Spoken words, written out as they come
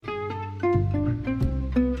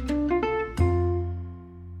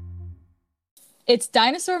It's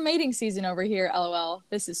dinosaur mating season over here, lol.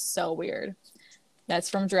 This is so weird. That's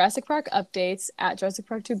from Jurassic Park Updates at Jurassic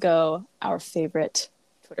Park to Go, our favorite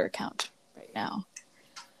Twitter account right now.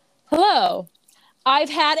 Hello. I've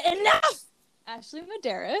had enough. Ashley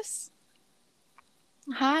Medeiros.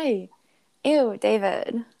 Hi. Ew,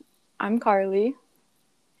 David. I'm Carly.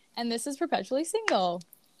 And this is Perpetually Single.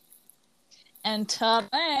 And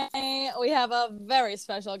today we have a very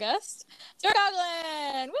special guest, Sarah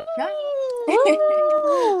Coughlin.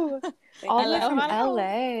 Woo! All the way from Hello.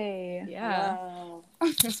 LA. Yeah. Wow.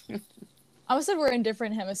 I almost said we're in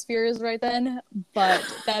different hemispheres right then, but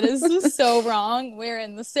that is so wrong. We're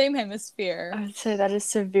in the same hemisphere. I would say that is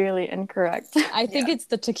severely incorrect. I think it's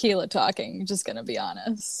the tequila talking, just gonna be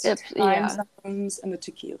honest. Yeah. Time zones and the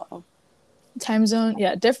tequila. Time zone,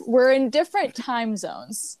 yeah. We're in different time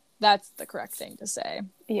zones. That's the correct thing to say.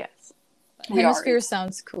 Yes. Hemisphere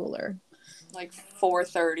sounds cooler. Like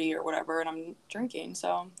 4:30 or whatever, and I'm drinking.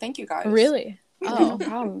 So thank you guys. Really? No Oh,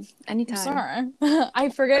 problem. Anytime. sorry. I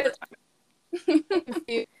forget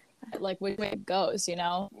like which way it goes, you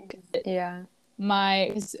know? Yeah.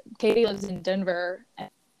 Katie lives in Denver,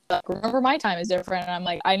 and like, remember my time is different, and I'm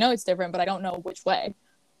like, I know it's different, but I don't know which way.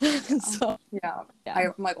 So Yeah.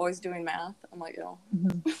 I'm like always doing math. I'm like, yo,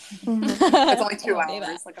 Mhm. it's only 2 Oh, hours.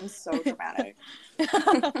 baby. Like I'm so dramatic.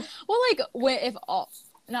 Well, like if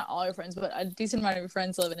not all your friends, but a decent amount of your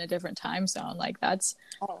friends live in a different time zone, like that's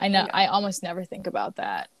I know. Yeah. I almost never think about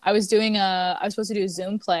that. I was supposed to do a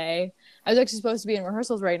Zoom play. I was actually supposed to be in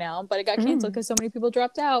rehearsals right now, but it got canceled because so many people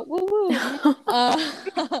dropped out. Woo woo.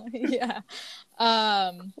 Yeah.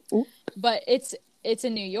 But it's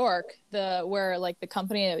in New York, where like the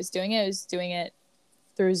company that was doing it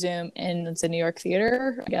through Zoom, and it's a New York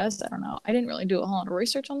theater, I guess. I don't know. I didn't really do a whole lot of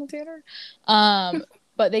research on the theater.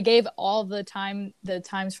 But they gave all the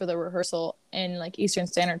times for the rehearsrsal in like Eastern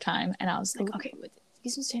Standard Time, and I was like, okay, with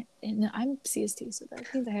Eastern Standard, and I'm CST, so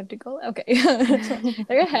that means I have to go. Okay,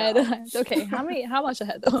 they're ahead. Okay, how much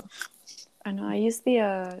ahead though? I know. I use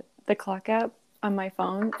the clock app on my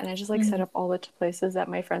phone, and I just like set up all the places that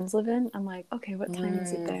my friends live in. I'm like, okay, what time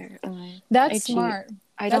is it there? And That's cheat. smart.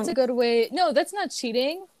 That's a good way. No, that's not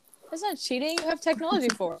cheating. That's not cheating. You have technology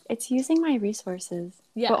for it. It's using my resources.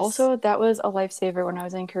 Yes. But also, that was a lifesaver when I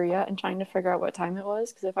was in Korea and trying to figure out what time it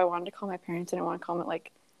was. Because if I wanted to call my parents, I didn't want to call them at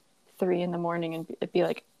like 3 a.m. and it'd be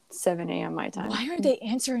like 7 a.m. my time. Why aren't they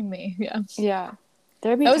answering me? Yeah. Yeah.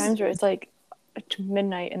 There'd be times where it's like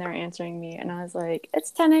midnight and they're answering me. And I was like,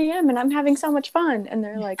 it's 10 a.m. and I'm having so much fun. And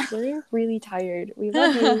they're like, we're really tired. We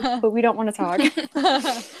love you, but we don't want to talk.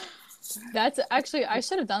 That's actually, I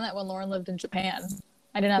should have done that when Lauren lived in Japan.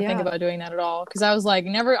 I did not think about doing that at all, because I was like,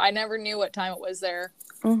 I never knew what time it was there.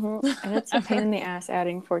 Mm-hmm. And it's a pain in the ass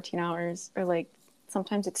adding 14 hours, or like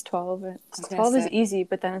sometimes it's 12. 12 is easy,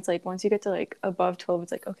 but then it's like once you get to like above 12,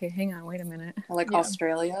 it's like, okay, hang on, wait a minute. Or like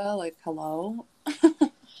Australia, like hello.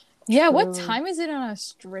 Yeah, what time is it in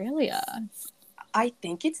Australia? I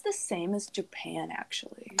think it's the same as Japan,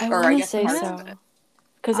 actually. I want to say so,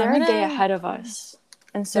 because they're a day ahead of us,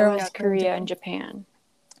 and so is Korea and Japan.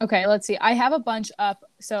 Okay, let's see. I have a bunch up.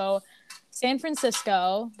 So San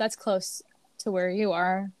Francisco, that's close to where you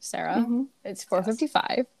are, Sarah. Mm-hmm. It's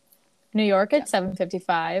 4:55. New York, it's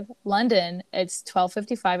 7:55. London, it's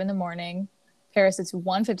 12:55 in the morning. Paris, it's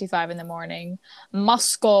 1:55 in the morning.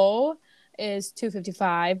 Moscow is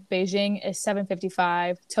 2:55. Beijing is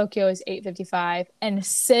 7:55. Tokyo is 8:55. And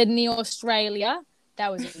Sydney, Australia,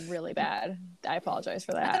 that was really bad. I apologize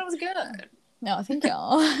for that. I thought it was good. No, thank you.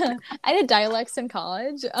 I did dialects in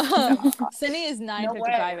college. Sydney is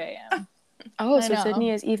 9:55 a.m. Oh, so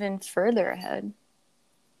Sydney is even further ahead.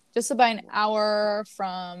 Just about an hour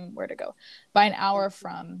from where to go? By an hour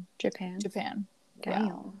from Japan.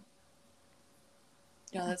 Damn.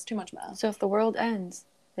 Yeah, that's too much math. So if the world ends,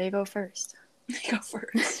 they go first. They go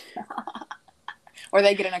first. Or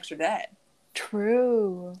they get an extra day.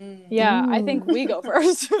 True. Yeah, I think we go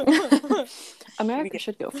first. America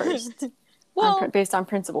should go first. Well, based on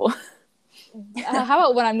principle. How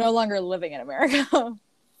about when I'm no longer living in America?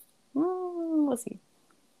 We'll see.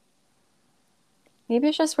 Maybe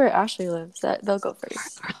it's just where Ashley lives that they'll go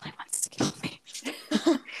first. Carly wants to kill me.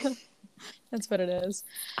 That's what it is.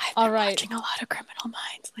 I've been watching a lot of Criminal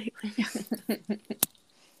Minds lately.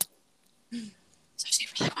 So she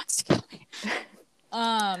really wants to kill me.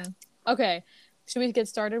 Okay. Should we get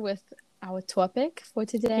started with our topic for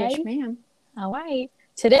today? Yes, ma'am. All right.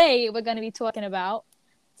 Today we're going to be talking about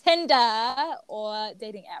Tinder or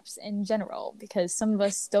dating apps in general, because some of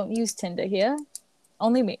us don't use Tinder here.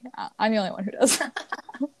 Only me. I'm the only one who does.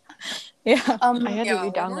 Yeah. I had to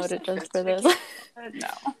re-download it just for this. No.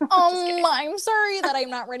 I'm sorry that I'm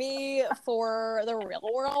not ready for the real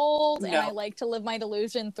world, and I like to live my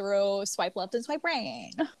delusion through swipe left and swipe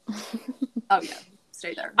right. Oh yeah,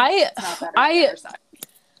 stay there. I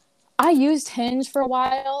used Hinge for a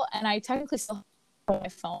while, and I technically still have my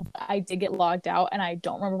phone. I did get logged out, and I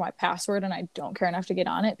don't remember my password, and I don't care enough to get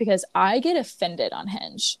on it because I get offended on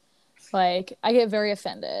Hinge. Like, I get very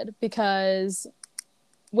offended because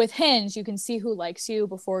with Hinge, you can see who likes you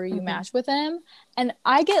before you match with them. And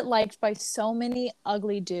I get liked by so many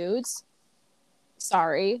ugly dudes.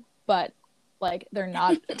 Sorry, but like they're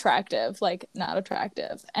not attractive. Like, not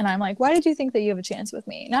attractive. And I'm like, why did you think that you have a chance with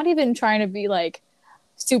me? Not even trying to be like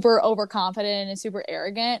super overconfident and super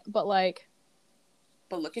arrogant, but like.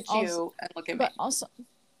 But look at you and look at me. But also.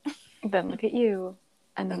 Then look at you.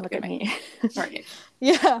 And then look at me. Right.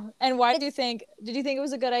 Yeah. And did you think it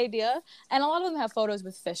was a good idea? And a lot of them have photos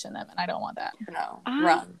with fish in them, and I don't want that. No.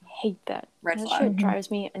 I hate that. Red that flag. shit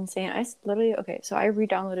drives me insane. I literally, so I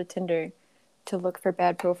re-downloaded Tinder to look for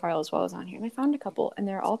bad profiles while I was on here. And I found a couple, and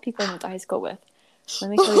they're all people I went to high school with.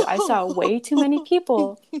 Let me tell you, I saw way too many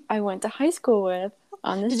people I went to high school with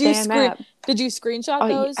on this damn app. Did you screenshot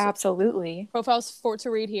those? Absolutely. Profiles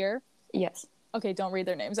to read here? Yes. Okay, don't read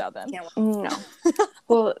their names out then. No.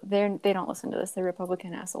 Well, they don't listen to this. They're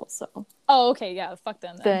Republican assholes, so. Oh, okay, yeah, fuck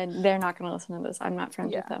them then they're not going to listen to this. I'm not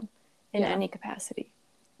friends with them in any capacity.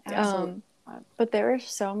 But there are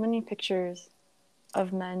so many pictures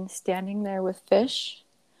of men standing there with fish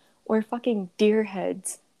or fucking deer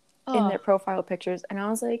heads in their profile pictures, and I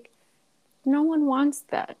was like, no one wants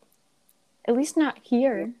that. At least not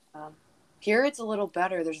here. Here it's a little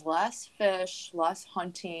better. There's less fish, less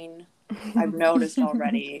hunting. I've noticed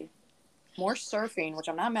already. More surfing, which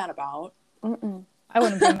I'm not mad about. I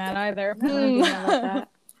wouldn't be mad either. I wouldn't be mad about that.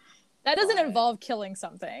 That doesn't involve killing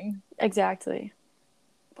something. Exactly.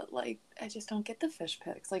 But, like, I just don't get the fish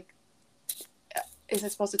pics. Like, is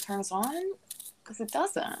it supposed to turn us on? Because it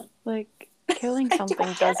doesn't. Like, killing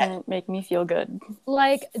something doesn't make me feel good.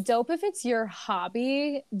 Like, dope if it's your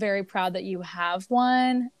hobby. Very proud that you have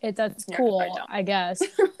one. That's cool, I guess.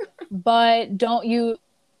 But don't you...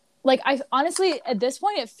 Like, I honestly, at this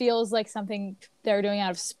point, it feels like something they're doing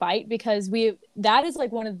out of spite because that is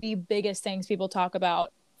like one of the biggest things people talk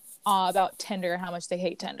about Tinder, how much they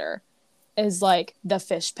hate Tinder, is like the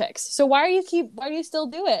fish pics. So why do you still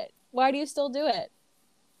do it? Why do you still do it?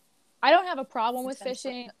 I don't have a problem with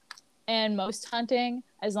fishing and most hunting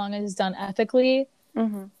as long as it's done ethically.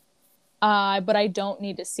 But I don't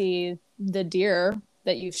need to see the deer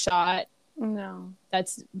that you've shot. No.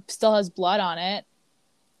 That still has blood on it.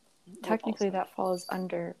 Technically, that falls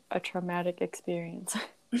under a traumatic experience.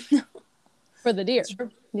 For the deer.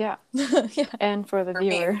 Yeah. And for the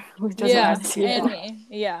viewer who doesn't want to see it. Me.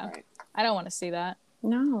 Yeah. Right. I don't want to see that.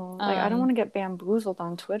 No. Like, I don't want to get bamboozled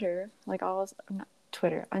on Twitter. Like, not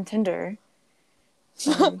Twitter, on Tinder.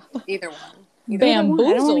 Either one. Bamboozled.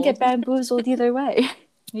 I don't want to get bamboozled either way.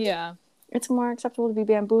 Yeah. It's more acceptable to be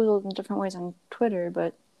bamboozled in different ways on Twitter,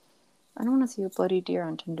 but I don't want to see a bloody deer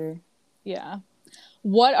on Tinder. Yeah.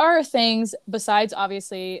 What are things, besides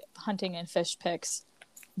obviously hunting and fish pics,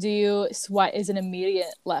 is an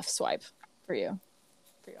immediate left swipe for you?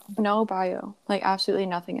 No bio. Like, absolutely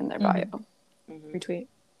nothing in their bio. Retweet.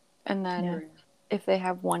 And then if they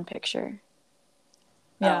have one picture.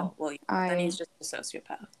 Yeah. Oh, well, then he's just a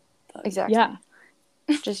sociopath. But... Exactly. Yeah.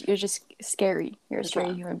 You're just scary. You're a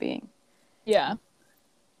scary human being. Yeah.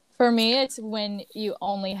 For me, it's when you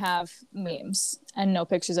only have memes and no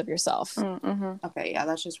pictures of yourself. Okay, yeah,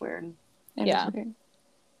 that's just weird. Yeah.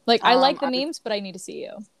 Like, I like the memes, but I need to see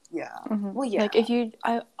you. Yeah. Well, yeah. Like,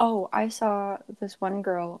 I saw this one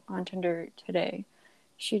girl on Tinder today.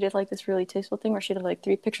 She did, like, this really tasteful thing where she did, like,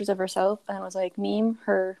 3 pictures of herself, and it was, like, meme,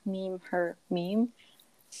 her, meme.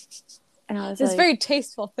 And I was it's a very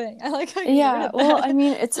tasteful thing. I like how you yeah, well, I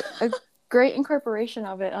mean, it's a great incorporation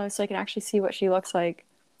of it, so I can actually see what she looks like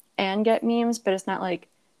and get memes, but it's not like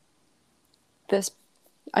this,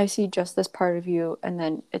 I see just this part of you, and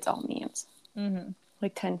then it's all memes.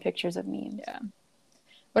 Like 10 pictures of memes. Yeah.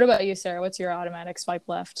 What about you, Sarah? What's your automatic swipe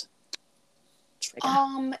left?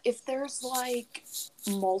 If there's like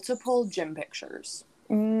multiple gym pictures.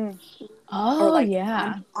 Oh, or like,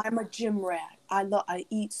 yeah. I'm a gym rat. I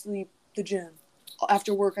eat, sleep, the gym.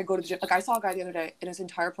 After work, I go to the gym. Like, I saw a guy the other day, and his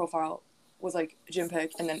entire profile was like a gym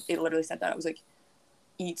pic, and then it literally said that. It was like,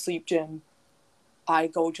 eat, sleep, gym. I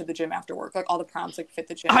go to the gym after work. Like, all the prompts like fit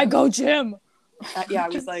the gym. I go gym. Yeah, I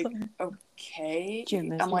was like, okay.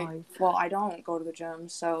 Gym is I'm like, life. well, I don't go to the gym,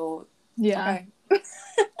 so yeah. Okay.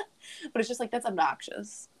 But it's just like, that's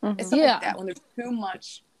obnoxious. It's stuff like that when there's too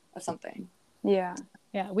much of something. Yeah.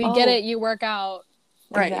 Yeah, we get it. You work out.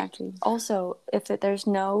 Right. Exactly. Also, there's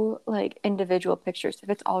no like individual pictures, if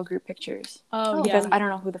it's all group pictures. Oh, Because yeah. I don't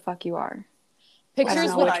know who the fuck you are. I Pictures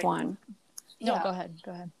don't know with which one. No, Yeah. go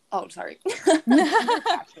ahead. Oh, sorry. We were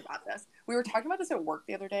passionate about this. We were talking about this at work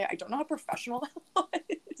the other day. I don't know how professional that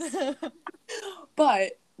was.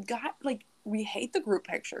 But we hate the group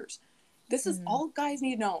pictures. This is all guys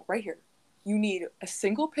need to know right here. You need a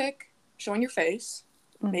single pic showing your face,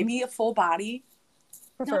 maybe a full body,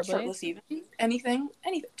 preferably not shirtless even, anything,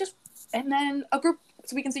 just, and then a group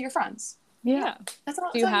so we can see your friends. Yeah. That's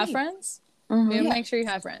all. Do you have friends? Mm-hmm. You make sure you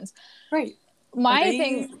have friends. Right. My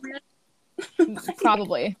thing,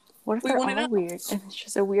 probably. What if they're all weird and it's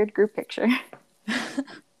just a weird group picture?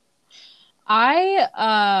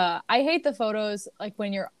 I hate the photos like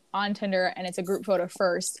when you're on Tinder and it's a group photo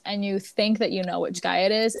first and you think that you know which guy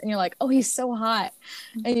it is and you're like, oh, he's so hot,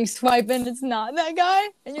 and you swipe and it's not that guy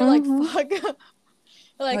and you're like, fuck.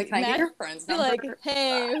 Like, can I get your friends number? Like,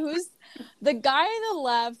 hey, who's the guy in the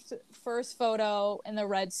left first photo in the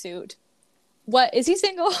red suit? What, is he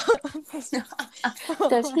single?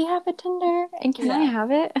 Does he have a Tinder? And can I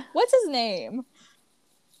have it? What's his name?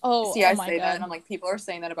 Oh, see, I my say God. that, and I'm like, people are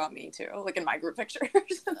saying that about me too, like in my group pictures.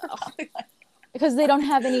 Because they don't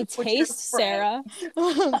have any taste, Sarah.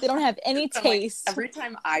 They don't have any taste. Like, every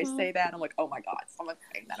time I say that, I'm like, oh my God, someone's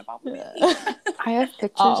saying that about me. I have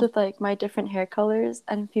pictures with like my different hair colors,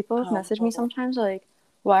 and people have messaged me sometimes like,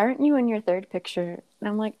 why aren't you in your third picture? And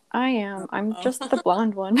I'm like, I am. I'm just the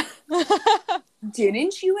blonde one.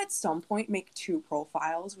 Didn't you at some point make 2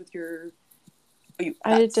 profiles with your...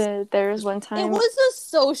 I did. There was one time... It was a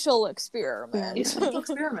social experiment. It's a social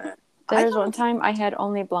experiment. There was one time I had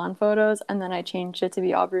only blonde photos, and then I changed it to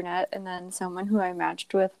be all brunette, and then someone who I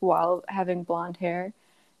matched with while having blonde hair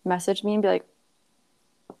messaged me and be like,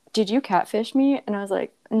 did you catfish me? And I was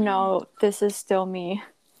like, no, this is still me.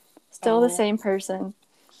 Still the same person.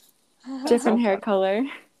 Different hair color.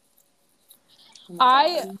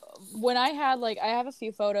 When I had I have a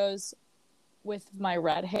few photos with my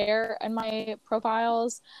red hair and my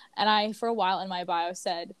profiles, and I for a while in my bio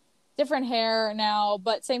said different hair now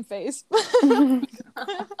but same face. So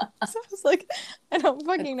I was like, I don't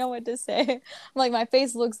fucking know what to say. I'm like, my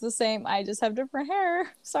face looks the same, I just have different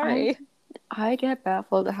hair, sorry. I get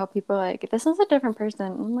baffled at how people are like, this is a different person.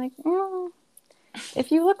 I'm like,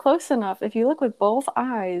 if you look close enough, if you look with both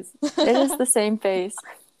eyes, it is the same face.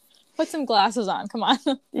 Put some glasses on, come on.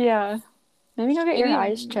 Yeah, maybe go get your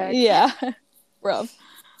eyes checked. Yeah. Bro.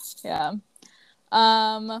 Yeah.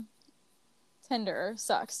 Tinder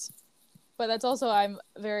sucks. But that's also, I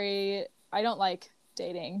don't like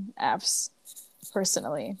dating apps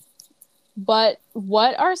personally. But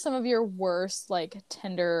what are some of your worst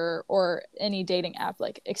Tinder or any dating app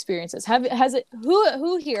experiences?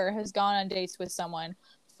 Who here has gone on dates with someone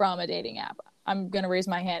from a dating app? I'm gonna raise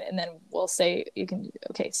my hand and then we'll say you can.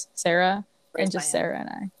 Okay, Sarah and just Sarah and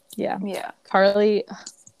I. Yeah. Yeah. Carly.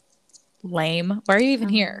 Lame. Why are you even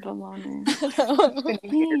here? Hey, I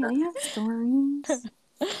have stories.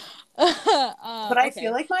 But I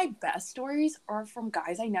feel like my best stories are from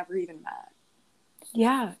guys I never even met.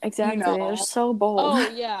 Yeah, exactly. They're so bold. Oh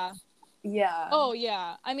yeah. Yeah. Oh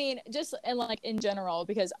yeah. I mean, just in general,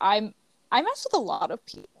 because I mess with a lot of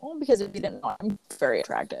people because if you didn't know, I'm very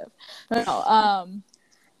attractive.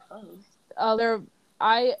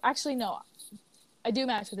 I do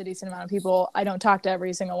match with a decent amount of people. I don't talk to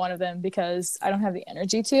every single one of them because I don't have the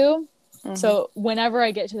energy to. Mm-hmm. So whenever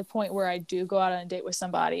I get to the point where I do go out on a date with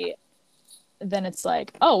somebody, then it's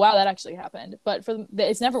like, oh wow, that actually happened. But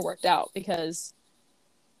it's never worked out because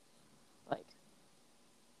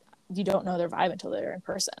you don't know their vibe until they're in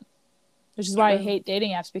person. Which is why I hate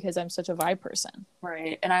dating apps, because I'm such a vibe person.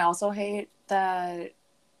 Right. And I also hate that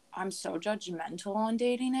I'm so judgmental on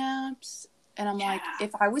dating apps. And I'm like,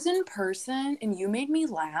 if I was in person and you made me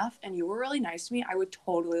laugh and you were really nice to me, I would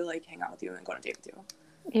totally hang out with you and go on a date with you.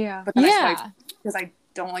 Yeah. But then because I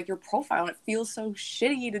don't like your profile and it feels so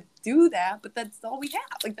shitty to do that, but that's all we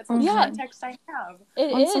have. That's all the context I have.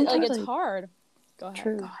 It is. It's hard. Go ahead.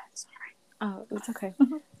 True. Go ahead. Sorry. Oh, it's okay.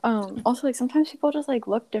 Also, sometimes people just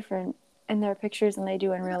look different in their pictures than they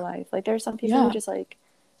do in real life. There's some people who just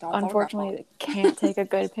unfortunately can't take a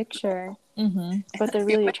good picture, but they're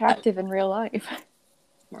really attractive in real life.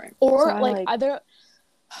 Right. Or I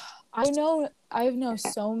know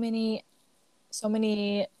so many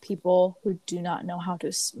people who do not know how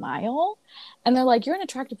to smile, and they're like, you're an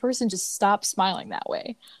attractive person, just stop smiling that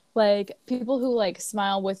way. People who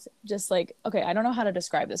smile with just okay, I don't know how to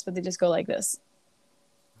describe this, but they just go like this.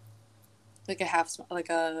 Like a half smile, like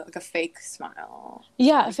a fake smile.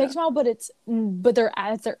 Yeah, Like fake a, smile, but it's their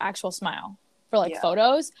actual smile for like yeah.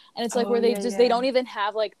 photos, and it's like Oh, where they yeah, they yeah. don't even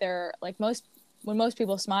have like their like when most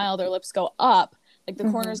people smile, their lips go up, like the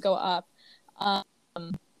corners go up. But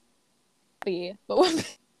when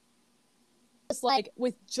it's like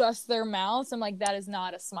with just their mouths, I'm like, that is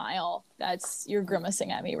not a smile. You're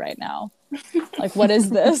grimacing at me right now. Like, what is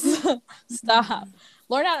this? Stop.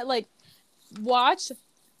 Learn how to like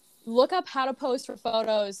look up how to pose for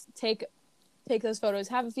photos. Take those photos.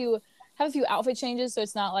 Have a few outfit changes, so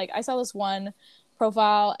it's not like I saw this one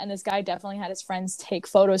profile and this guy definitely had his friends take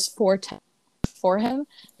photos for him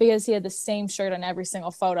because he had the same shirt on every single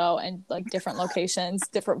photo and like different locations,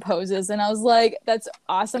 different poses. And I was like, that's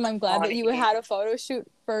awesome. I'm glad that you had a photo shoot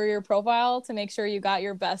for your profile to make sure you got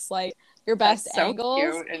your best That's so angles.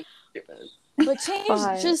 cute and stupid. But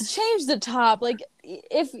just change the top. Like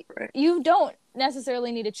if you don't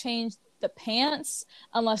necessarily need to change the pants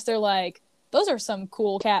unless they're like, those are some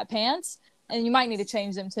cool cat pants. And you might need to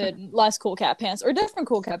change them to less cool cat pants or different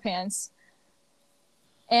cool cat pants.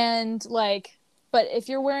 And like, but if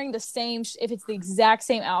you're wearing the same, if it's the exact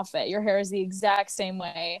same outfit, your hair is the exact same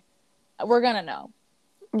way, we're gonna know.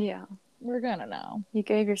 Yeah. We're gonna know. You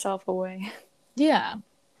gave yourself away. Yeah.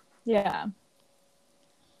 Yeah.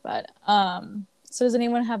 But, so does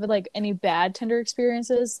anyone have like any bad Tinder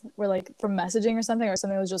experiences where like from messaging or something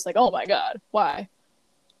was just like, oh my God, why?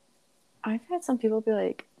 I've had some people be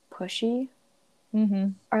like pushy.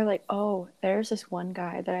 Or like, oh, there's this one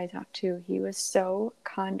guy that I talked to. He was so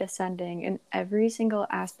condescending in every single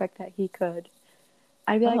aspect that he could.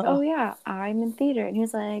 I'd be like, oh yeah, I'm in theater. And he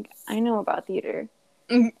was like, I know about theater.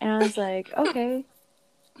 And I was like, okay.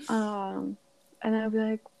 And then I'd be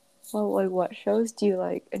like, well, like what shows do you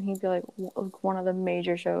like? And he'd be like one of the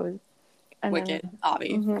major shows. And Wicked, then,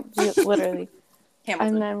 Avi. Literally.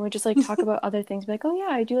 Hamilton. And then we just like talk about other things. Be like, oh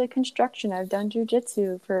yeah, I do like construction. I've done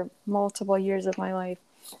jujitsu for multiple years of my life.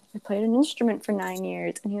 I played an instrument for 9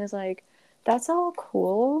 years. And he was like, that's all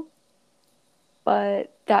cool,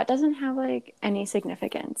 but that doesn't have like any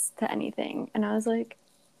significance to anything. And I was like,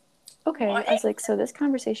 okay. What? I was like, so this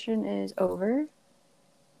conversation is over?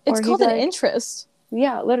 It's called an interest.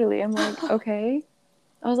 Yeah, literally. I'm like, okay.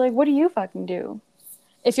 I was like, what do you fucking do?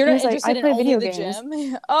 If you're not interested in only the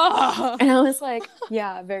gym. Oh. And I was like,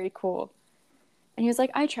 yeah, very cool. And he was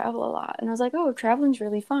like, I travel a lot. And I was like, oh, traveling's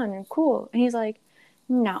really fun and cool. And he's like,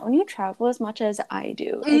 not when you travel as much as I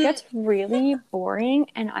do. It gets really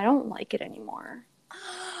boring and I don't like it anymore.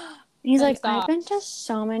 And he's like, I've been to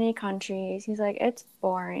so many countries. He's like, it's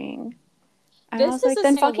boring. And I was like,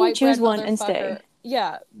 then fucking choose one and stay.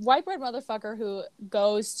 Yeah, white bread motherfucker who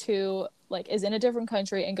goes to like is in a different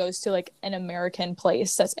country and goes to like an American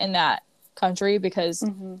place that's in that country because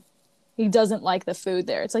he doesn't like the food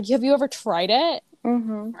there. It's like, have you ever tried it?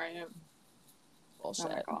 Right.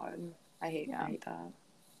 Bullshit. Oh my God, I hate that.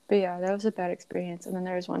 But yeah, that was a bad experience. And then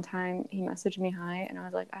there was one time he messaged me hi, and I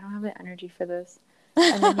was like, I don't have the energy for this.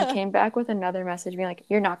 And then he came back with another message being like,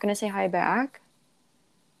 you're not gonna say hi back?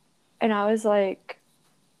 And I was like,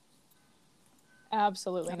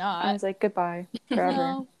 absolutely not. I was like, goodbye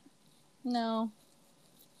forever. No.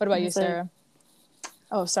 What about you, Sarah?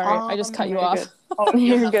 Oh, sorry. I just cut you off. Good. Oh,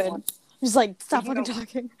 you're good. Just like, stop fucking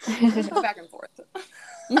talking. Go back and forth.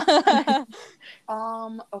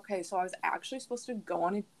 Okay, so I was actually supposed to go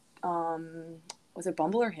on a, was it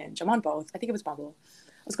Bumble or Hinge? I'm on both. I think it was Bumble.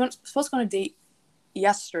 I was supposed to go on a date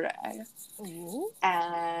yesterday. Ooh.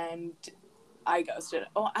 And I ghosted.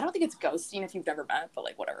 Oh, I don't think it's ghosting if you've never met, but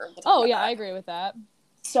like whatever. Oh yeah, I agree with that.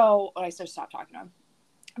 So I started stopped talking to him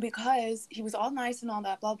because he was all nice and all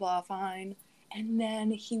that, blah blah, fine. And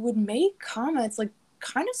then he would make comments like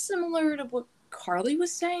kind of similar to what Carly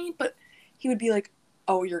was saying, but he would be like,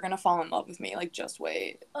 "Oh, you're gonna fall in love with me. Like, just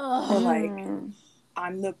wait." Or like,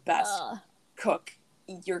 "I'm the best cook.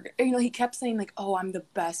 He kept saying like, "Oh, I'm the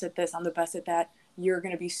best at this. I'm the best at that. You're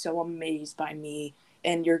gonna be so amazed by me."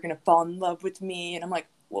 And you're gonna fall in love with me, and I'm like,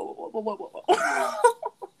 whoa.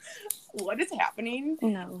 What is happening?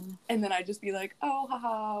 No. And then I'd just be like, oh,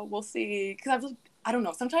 haha, we'll see. Because I don't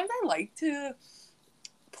know. Sometimes I like to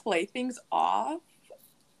play things off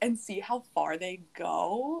and see how far they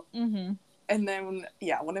go. And then,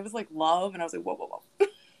 when it was like love, and I was like, whoa,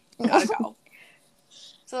 gotta go.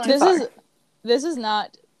 So this is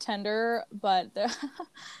not Tinder, but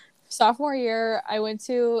sophomore year, I went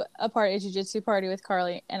to a jiu-jitsu party with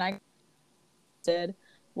Carly, and I did.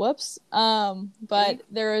 Whoops. But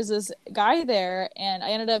there was this guy there, and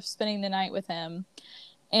I ended up spending the night with him,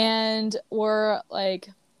 and we're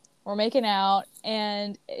making out,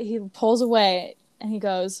 and he pulls away, and he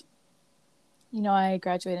goes, You know, I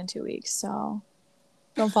graduate in 2 weeks, so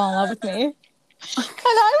don't fall in love with me. And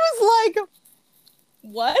I was like,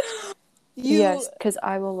 what? Yes, because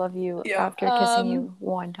I will love you after kissing you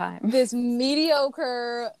one time. This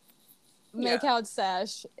mediocre make-out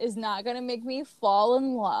sesh is not going to make me fall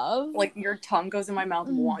in love. Like, your tongue goes in my mouth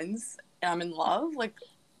once, and I'm in love? Like...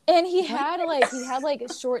 And he had like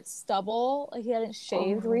a short stubble, like he hadn't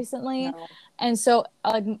shaved recently. No. And so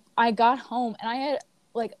like I got home and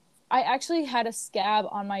I actually had a scab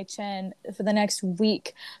on my chin for the next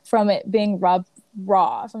week from it being rubbed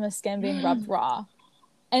raw, from the skin being rubbed raw.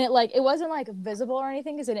 And it wasn't like visible or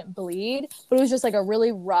anything because it didn't bleed, but it was just like a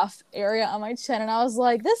really rough area on my chin. And I was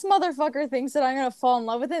like, this motherfucker thinks that I'm gonna fall in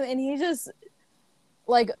love with him, and he just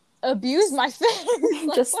like abused my face.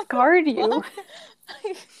 Like, just scarred you.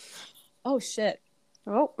 Oh shit.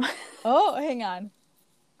 Oh, hang on.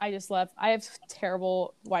 I just left. I have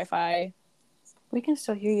terrible Wi-Fi. We can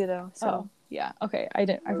still hear you though. So yeah. Okay. I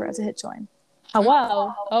forgot to hit join.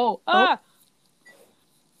 Hello.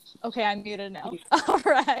 Okay, I'm muted now. All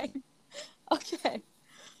right. Okay.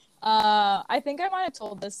 I think I might have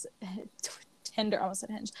told this Tinder. I almost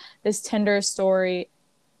said Hinge. This Tinder story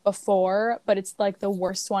before, but it's like the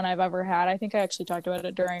worst one I've ever had. I think I actually talked about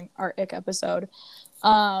it during our ick episode.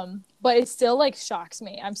 But it still like shocks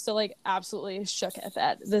me. I'm still like absolutely shook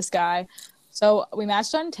at this guy. So we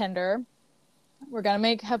matched on Tinder. We're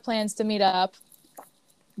gonna have plans to meet up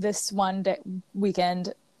this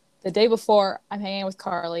weekend. The day before, I'm hanging out with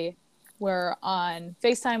Carly. We're on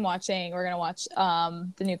FaceTime watching. We're gonna watch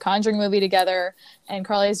the new Conjuring movie together. And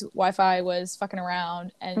Carly's Wi-Fi was fucking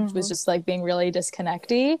around and was just like being really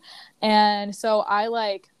disconnecty. And so I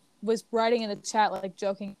was writing in the chat, like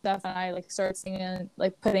joking stuff, and I started singing,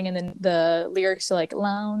 putting in the lyrics to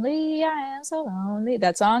 "Lonely, I am so lonely,"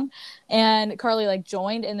 that song. And Carly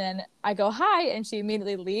joined, and then I go hi, and she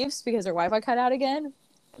immediately leaves because her Wi-Fi cut out again.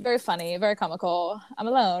 Very funny, very comical. I'm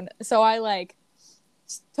alone, so I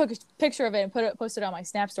took a picture of it and posted it on my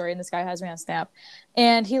Snap story, and this guy has me on Snap,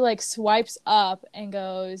 and he swipes up and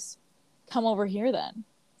goes, "Come over here then."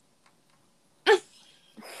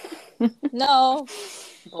 No.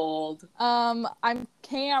 Bold. I'm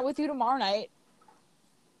hanging out with you tomorrow night.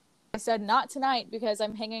 I said not tonight because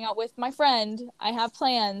I'm hanging out with my friend. I have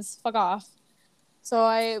plans. Fuck off. So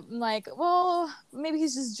I'm like, well, maybe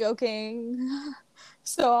he's just joking.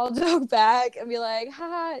 So I'll joke back and be like,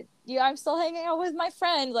 haha, yeah, I'm still hanging out with my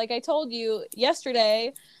friend, like I told you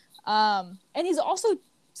yesterday. And he's also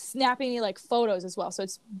snapping me photos as well. So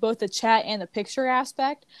it's both the chat and the picture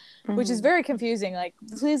aspect, which is very confusing.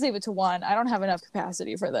 Please leave it to one. I don't have enough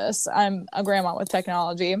capacity for this. I'm a grandma with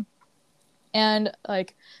technology. And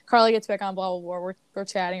Carly gets back on, blah, blah, blah. We're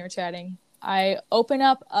chatting. I open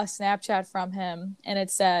up a Snapchat from him and it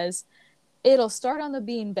says, "It'll start on the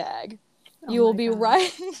beanbag. You'll be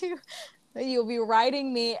writing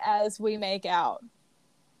me as we make out."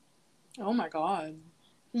 Oh my god.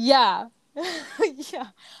 Yeah. Yeah.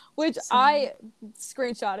 Which I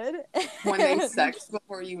screenshotted. When they sex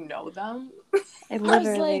before you know them. It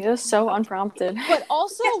literally it was so unprompted. But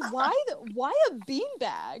also, why a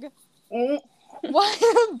beanbag? Why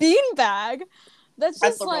a beanbag? That's the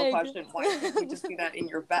real question. Why can't we just do that in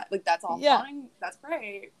your bed? That's all fine. That's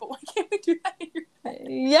great. But why can't we do that in your bed?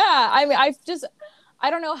 Yeah. I mean, I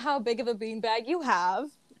don't know how big of a beanbag you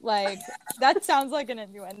have. That sounds like an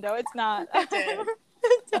innuendo. It's not.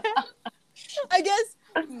 I guess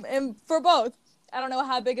for both. I don't know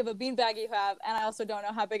how big of a beanbag you have, and I also don't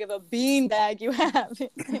know how big of a beanbag you have.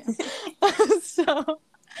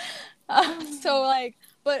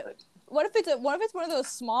 But what if it's one of those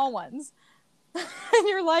small ones? And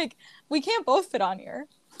you're like, we can't both fit on here.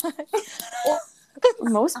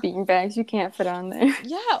 Most beanbags you can't fit on there.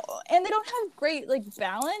 Yeah, and they don't have great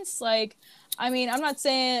balance. I mean, I'm not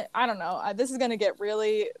saying, I don't know. This is gonna get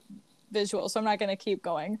really visual, so I'm not gonna keep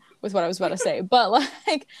going with what I was about to say. But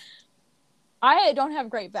I don't have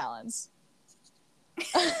great balance.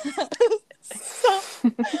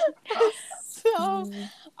 So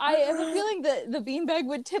I have a feeling that the beanbag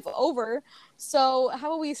would tip over. So how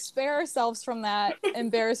about we spare ourselves from that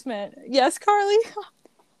embarrassment? Yes, Carly?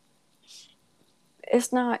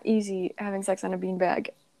 It's not easy having sex on a beanbag.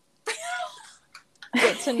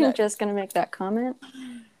 You're just gonna make that comment?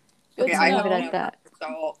 Okay, I leave it at that.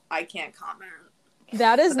 So I can't comment.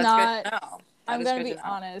 That is not. I'm gonna be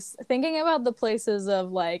honest. Thinking about the places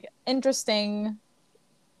of interesting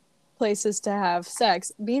places to have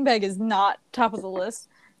sex, beanbag is not top of the list.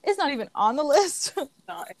 It's not even on the list.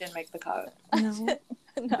 No, it didn't make the cut. No.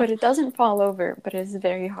 But it doesn't fall over, but it's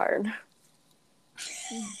very hard.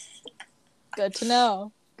 Good to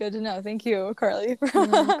know. Thank you, Carly. You're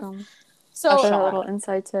welcome. So That's a little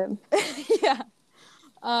inside tip. yeah.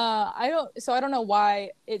 I don't know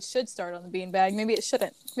why it should start on the beanbag. Maybe it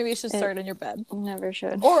shouldn't. Maybe it should start in your bed. Never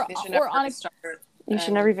should. Or They should or never on a start. You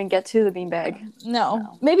should never even get to the beanbag.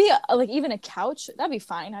 no. Maybe like even a couch. That'd be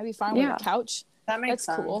fine. I'd be fine with a couch. That makes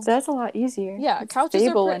That's sense. cool. That's a lot easier. Yeah, it's couches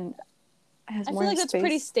stable are and has I more feel like that's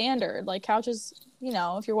pretty space. standard. Like couches, you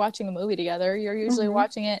know, if you're watching a movie together, you're usually Mhm.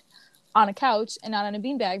 watching it on a couch and not on a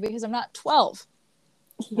beanbag because I'm not 12.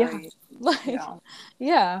 Yeah. Right. Like,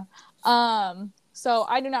 Yeah. So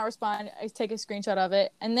I do not respond. I take a screenshot of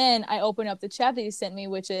it, and then I open up the chat that you sent me,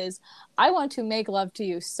 which is, "I want to make love to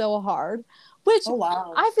you so hard," which Oh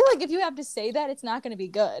wow. I feel like if you have to say that, it's not going to be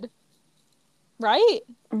good, right?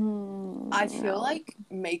 I feel like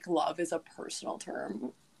make love is a personal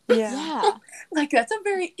term. Yeah. Like that's a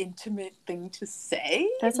very intimate thing to say.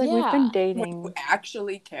 That's like we've been Yeah. When dating. you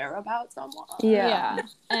actually care about someone. Yeah.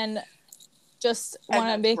 And just And want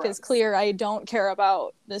to that's make gross. this clear: I don't care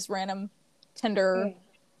about this random Tinder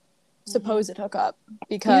supposed hookup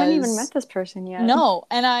because You haven't even met this person yet. no,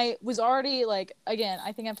 and I was already like, again,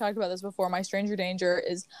 I think I've talked about this before. My stranger danger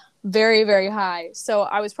is very, very high, so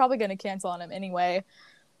I was probably going to cancel on him anyway.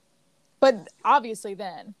 But obviously,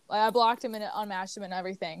 then like, I blocked him and unmatched him and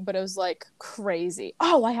everything. But it was like crazy.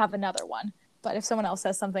 Oh, I have another one. But if someone else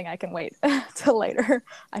says something, I can wait till later.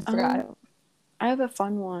 I forgot. I have a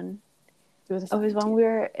fun one. It was It was when we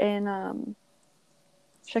were in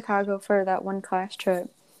Chicago for that one class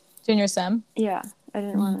trip. Junior Sem. Yeah, I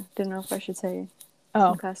didn't know if I should say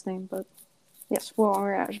Oh, the class name, but yes, well, we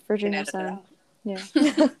were at Virginia Edit that Sem. out.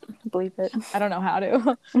 Yeah, bleep it. I don't know how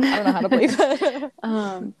to. I don't know how to believe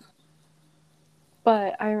it.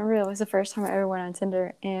 But I remember it was the first time I ever went on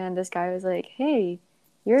Tinder, and this guy was like, "Hey,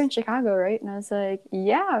 you're in Chicago, right?" And I was like,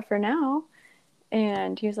 "Yeah, for now."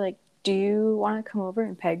 And he was like, "Do you want to come over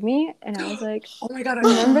and peg me?" And I was like, Oh my god, I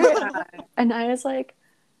Remember? remember that. and I was like,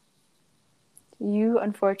 "You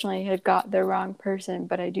unfortunately have got the wrong person,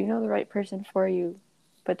 but I do know the right person for you,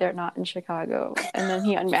 but they're not in Chicago." And then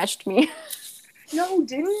he unmatched me. No,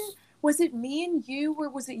 was it me and you, or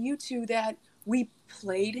was it you two that we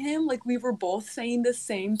played him? Like we were both saying the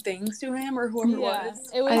same things to him, or whoever Yeah, it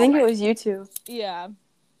was. it was. I think it was you two. Yeah.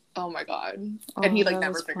 Oh my god. Oh, And he like that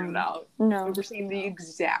never was figured fun. it out. No. We were saying the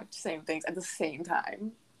exact same things at the same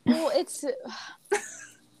time. Well, it's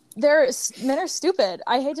men are stupid.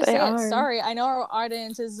 I hate to They say are. it. Sorry, I know our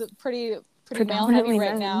audience is pretty male heavy Predominantly right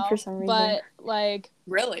men, now for some reason. but like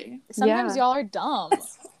Really? sometimes Yeah. y'all are dumb.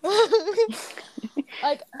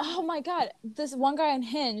 Like, oh my god, this one guy on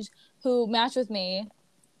Hinge who matched with me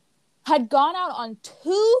had gone out on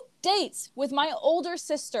 2 dates with my older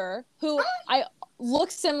sister who I look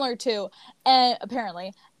similar to, and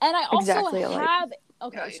apparently, and I also Exactly alike. have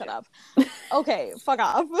okay, Yeah, you shut do. up. Okay, fuck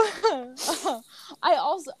off. I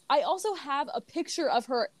also have a picture of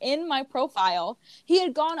her in my profile.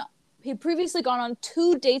 He'd previously gone on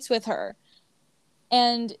 2 dates with her,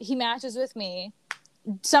 and he matches with me.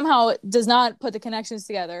 Somehow does not put the connections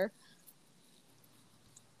together.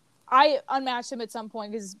 I unmatched him at some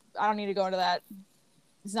point because I don't need to go into that.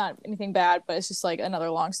 It's not anything bad, but it's just like another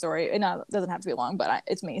long story. It doesn't have to be long, but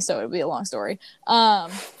it's me, so it'll be a long story.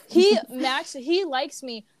 He likes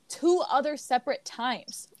me 2 other separate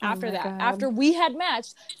times after my that. God. After we had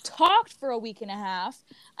matched, talked for a week and a half,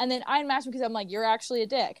 and then I unmatched him because I'm like, you're actually a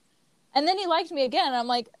dick. And then he liked me again, and I'm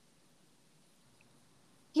like,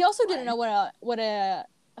 he also didn't know what a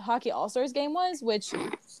hockey all-stars game was, which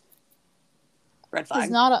Red flag. is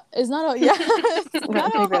not a yeah. It's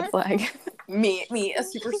not Not a a red hard- flag. Me, a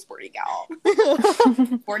super sporty gal.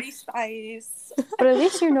 Sporty spice. But at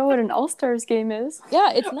least you know what an All-Stars game is.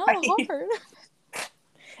 Yeah, it's not Right. hard.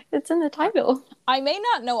 It's in the title. I may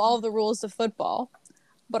not know all of the rules of football,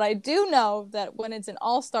 but I do know that when it's an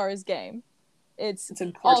all-stars game, it's It's all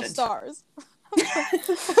important. stars.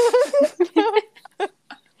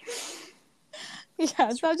 Yeah,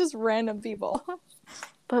 it's not just random people.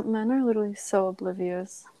 But men are literally so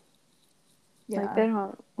oblivious. Yeah. Like, they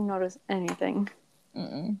don't notice anything.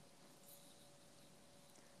 Mm-mm.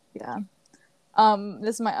 Yeah.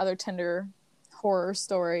 This is my other Tinder horror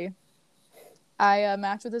story. I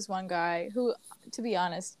matched with this one guy who, to be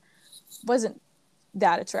honest, wasn't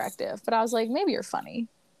that attractive, but I was like, maybe you're funny.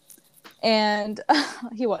 And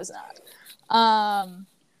he was not.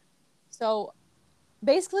 So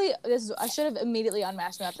basically, I should have immediately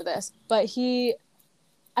unmatched him after this, but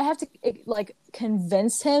I have to like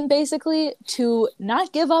convince him basically to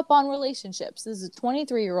not give up on relationships. This is a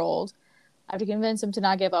 23-year-old. I have to convince him to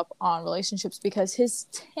not give up on relationships because his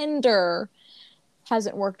Tinder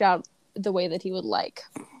hasn't worked out the way that he would like.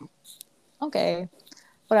 Okay,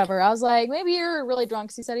 whatever. I was like, maybe you're really drunk.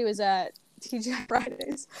 'Cause he said he was at TGI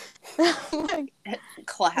Fridays. Like,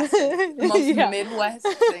 classic. The most Midwest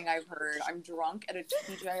thing I've heard. I'm drunk at a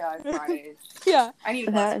TGI Fridays. Yeah. I need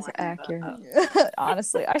a glass That of is wine. accurate.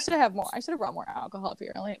 Honestly, I should have brought more alcohol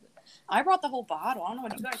apparently. I brought the whole bottle. I don't know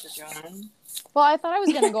what you guys are doing. Well, I thought I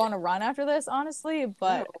was gonna go on a run after this, honestly,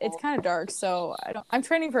 but No. it's kind of dark, so I'm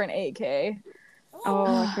training for an 8K. Oh,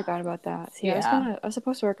 I forgot about that. See, Yeah. I was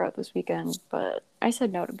supposed to work out this weekend, but I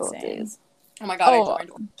said no to both Same. days. Oh my god, Oh. I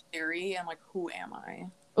joined Theory. I'm like, who am I?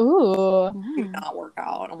 Ooh. Do not work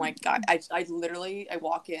out. I'm like, God, I literally, I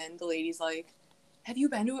walk in, the lady's like, have you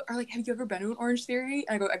ever been to an Orange Theory?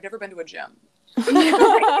 And I go, I've never been to a gym.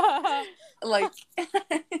 Like,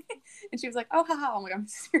 and she was like, oh, haha. I'm like, I'm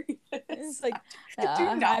serious. It's like, Do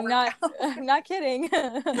not I'm work not. out. I'm not kidding. I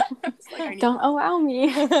was like, I need Don't allow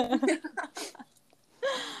me.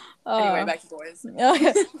 Anyway, back to boys.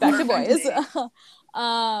 Back to boys.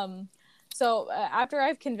 So after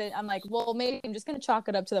I've convinced, I'm like, well, maybe I'm just gonna chalk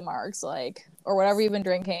it up to the marks, like, or whatever you've been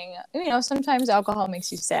drinking. You know, sometimes alcohol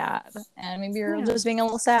makes you sad, and maybe you're just being a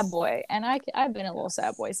little sad boy. And I've been a little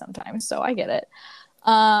sad boy sometimes, so I get it.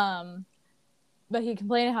 But he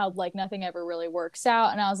complained how like nothing ever really works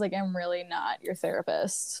out, and I was like, I'm really not your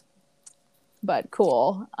therapist, but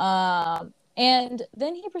cool. And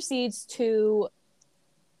then he proceeds to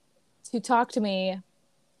talk to me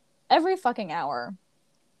every fucking hour.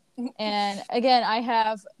 And again, I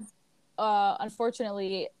have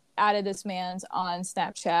unfortunately added this man's on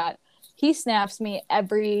Snapchat. He snaps me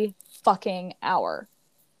every fucking hour.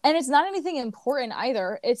 And it's not anything important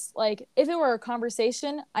either. It's like, if it were a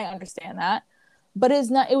conversation, I understand that. But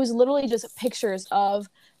it was literally just pictures of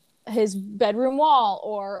his bedroom wall,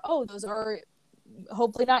 or, oh, those are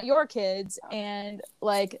hopefully not your kids. And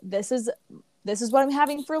like, this is what I'm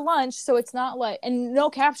having for lunch. So it's not like, and no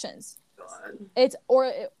captions. God.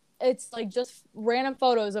 It's like just random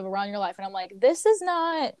photos of around your life. And I'm like, this is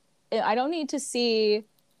not, I don't need to see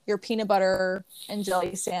your peanut butter and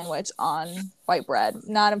jelly sandwich on white bread.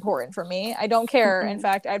 Not important for me. I don't care. In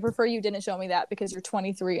fact, I'd prefer you didn't show me that, because you're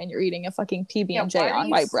 23 and you're eating a fucking PB&J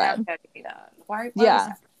on white bread. Why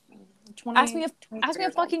Yeah. 20, Ask me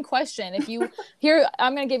a fucking question. If you here,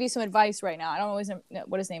 I'm gonna give you some advice right now. I don't always know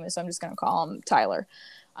what his name is, so I'm just gonna call him Tyler.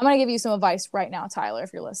 I'm gonna give you some advice right now, Tyler,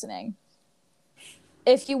 if you're listening.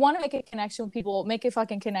 If you want to make a connection with people, make a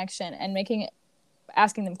fucking connection, and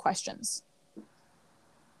asking them questions.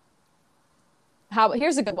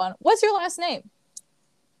 Here's a good one. What's your last name?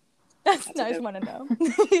 That's I just want to know.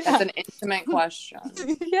 Yeah. That's an intimate question.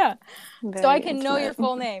 Yeah. Very So I can know intimate. your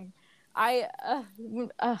full name.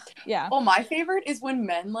 Yeah. Well, my favorite is when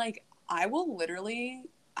men, like, I will literally,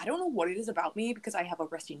 I don't know what it is about me, because I have a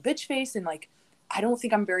resting bitch face, and like, I don't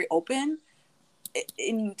think I'm very open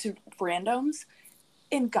into randoms,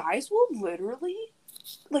 and guys will literally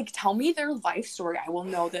like tell me their life story. I will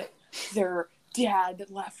know that their dad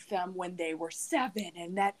left them when they were 7,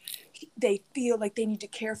 and that they feel like they need to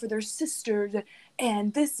care for their sisters,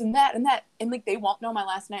 and this and that, and like they won't know my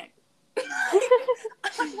last name.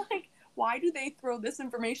 I'm like, why do they throw this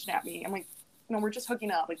information at me? I'm like, no, we're just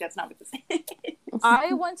hooking up. Like, that's not what this is.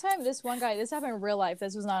 This one guy, this happened in real life.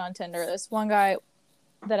 This was not on Tinder. This one guy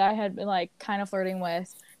that I had been like kind of flirting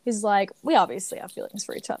with, he's like, we obviously have feelings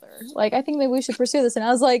for each other. Like, I think maybe we should pursue this. And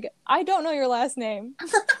I was like, I don't know your last name.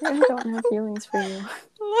 I don't have feelings for you.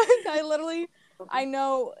 Like, I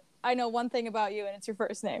know one thing about you, and it's your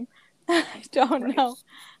first name. I don't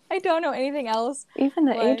know anything else. Even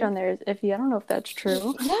the age on there is iffy. I don't know if that's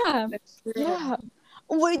true. Yeah. That's true. Yeah.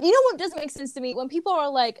 Well, you know what doesn't make sense to me? When people are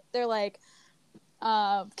like, they're like,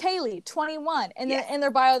 Kaylee, 21, and then in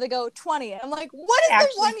their bio they go 20. I'm like, what is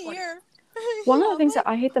Actually, the 1 20. year? One of the things that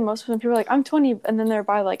I hate the most is when people are like, I'm 20, and then they're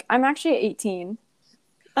by like, I'm actually 18.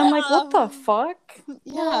 I'm like, what the fuck?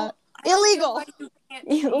 Yeah. Well, I don't Illegal. know why you can't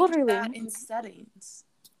Yeah, change literally. that in settings.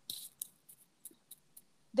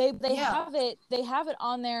 They have it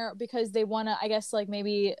on there because they want to, I guess, like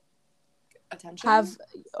maybe Attention.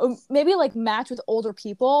 maybe like match with older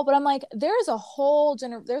people. But I'm like, there's a whole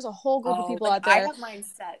group of people like, out there. I have mine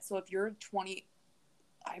set. So if you're 20,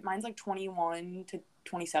 mine's like 21 to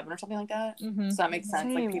 27 or something like that. Mm-hmm. So that makes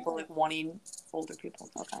sense. Same. Like people like wanting older people.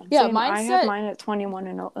 Okay. Yeah, Same. mine's I set- have mine at 21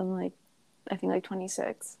 and like, I think like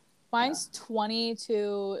 26. Mine's 20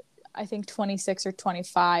 to I think 26 or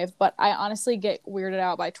 25, but I honestly get weirded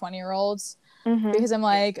out by 20-year-olds Mm-hmm. because I'm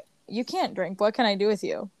like, you can't drink. What can I do with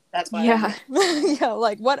you? That's why. Yeah. Yeah,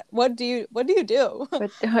 like what do you do?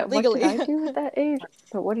 But Legally. what did I do at that age?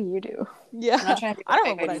 But what do you do? Yeah, I'm not trying to be I don't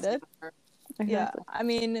know big, what I just- did. Yeah, Exactly. I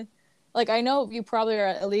mean, like I know you probably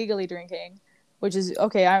are illegally drinking, which is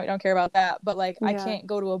okay. I don't care about that, but like I Yeah. can't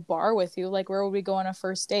go to a bar with you. Like, where would we go on a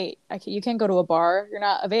first date? You can't go to a bar. You're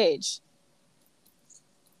not of age.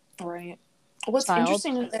 Right. What's Child.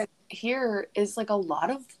 interesting is that here is like a lot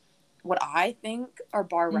of what I think are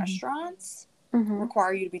bar Mhm. restaurants Mhm.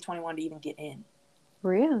 require you to be 21 to even get in.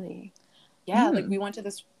 Really? Yeah, Mm. like we went to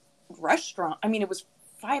this restaurant. I mean, it was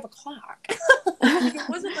 5 o'clock. Like, it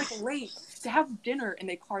wasn't like late to have dinner, and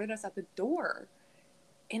they carted us at the door.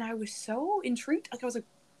 And I was so intrigued. Like I was like,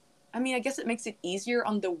 I mean, I guess it makes it easier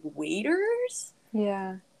on the waiters,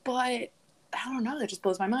 Yeah. but I don't know. That just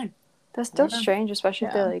blows my mind. That's still Yeah. strange, especially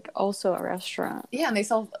if Yeah. they're like also a restaurant. Yeah, and they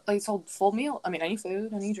sold full meal. I mean, any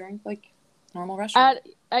food, any drink, like normal restaurant.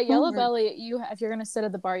 At Yellow weird. Belly, if you're gonna sit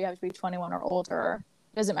at the bar, you have to be 21 or older.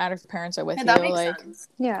 It doesn't matter if your parents are with And you. that makes Like, sense.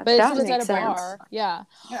 Yeah, but it's that just at makes a sense. bar. Yeah.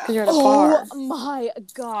 Yeah. Because you're at a bar. Oh my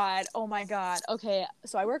god. Oh my god. Okay,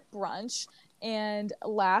 so I work brunch, and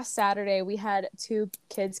last Saturday we had 2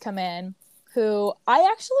 kids come in who I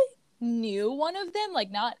actually knew one of them, like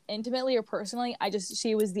not intimately or personally.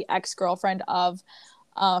 She was the ex-girlfriend of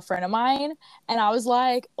a friend of mine, and I was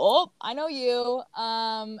like, oh, I know you.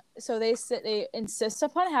 So they insist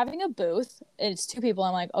upon having a booth. It's 2 people.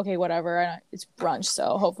 I'm like, okay, whatever. It's brunch,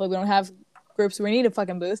 so hopefully we don't have groups where we need a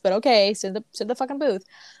fucking booth, but okay, sit the fucking booth.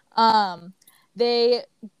 They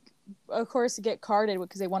of course get carded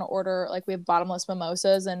because they want to order, like, we have bottomless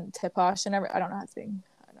mimosas and tiposh and I don't know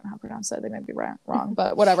how to pronounce that. They might be wrong,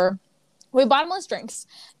 but whatever. We have bottomless drinks,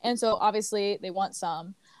 and so obviously they want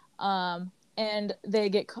some, and they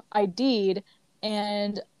get ID'd,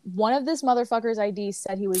 and one of this motherfucker's ID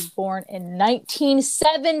said he was born in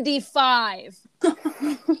 1975.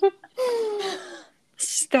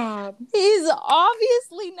 Stop. He's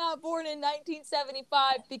obviously not born in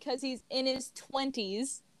 1975 because he's in his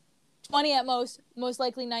 20s. 20 at most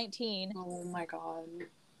likely 19. Oh my god.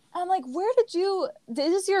 I'm like, is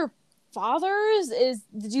this your father's?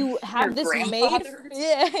 Did you have Your this made? grandfather's?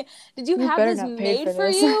 Yeah. Did you have better this not pay made for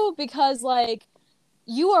this. you? Because like,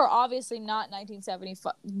 you are obviously not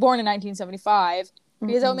born in 1975,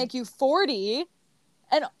 because that would make you 40.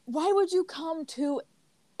 And why would you come to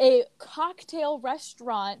a cocktail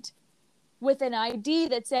restaurant with an ID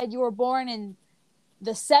that said you were born in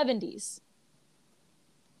the 70s?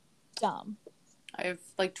 Dumb. I have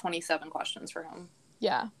like 27 questions for him.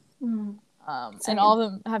 Yeah. Mm. And all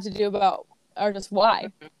of them have to do about are just why.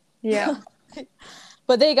 Yeah.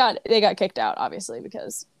 But they got kicked out, obviously,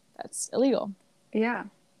 because that's illegal. Yeah.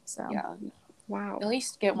 So Yeah. Wow. At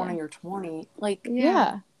least get one Yeah. of your 20. Like,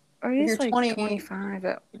 yeah. Or at If least you're like 20 25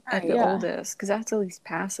 at right. the Yeah. oldest, because that's at least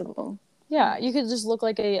passable. Yeah, you could just look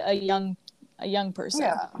like a young person.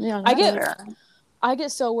 Yeah. Yeah, I that's get fair. I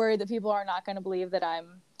get so worried that people are not going to believe that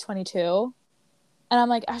I'm 22. And I'm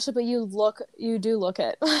like, Ashley, but you do look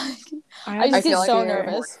it. I just get so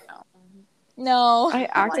nervous. No. I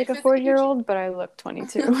act like a 40-year-old, but I look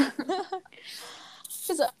 22.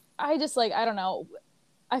 Because I just, like, I don't know.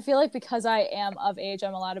 I feel like because I am of age,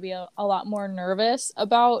 I'm allowed to be a lot more nervous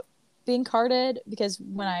about being carded, because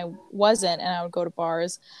when I wasn't and I would go to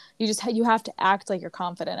bars, you have to act like you're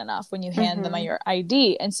confident enough when you hand them your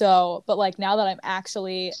ID. And so, but like now that I'm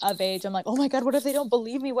actually of age, I'm like, oh my god, what if they don't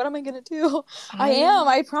believe me? What am I gonna do?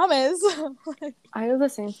 I promise. I have the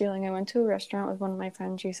same feeling. I went to a restaurant with one of my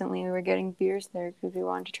friends recently. We were getting beers there because we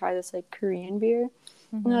wanted to try this like Korean beer.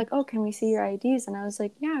 And they're like, oh, can we see your IDs? And I was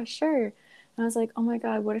like, yeah, sure. And I was like, oh my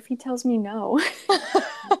god, what if he tells me no?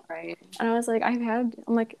 Right. And I was like, I'm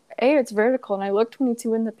like, A, it's vertical, and I look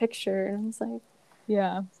 22 in the picture, and I was like,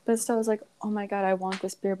 yeah. but still I was like, oh my god, I want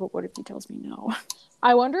this beer, but what if he tells me no?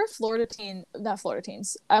 I wonder if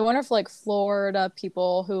I wonder if like Florida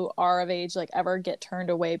people who are of age like ever get turned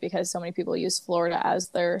away because so many people use Florida as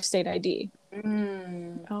their state ID.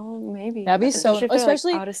 Oh, maybe. That'd be so,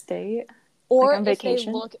 especially like, out of state. Or like on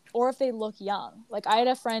vacation. if they look young. Like I had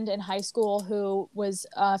a friend in high school who was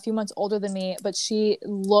a few months older than me, but she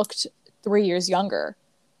looked 3 years younger.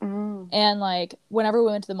 And like whenever we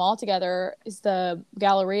went to the mall together, is the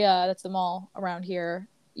Galleria, that's the mall around here,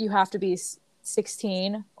 you have to be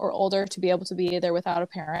 16 or older to be able to be there without a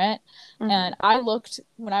parent. And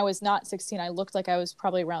when I was not 16, I looked like I was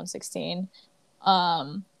probably around 16.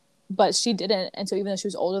 But she didn't, and so even though she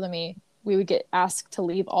was older than me, we would get asked to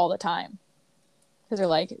leave all the time. Because they're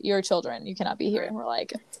like, you're children, you cannot be here. And we're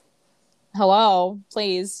like, hello,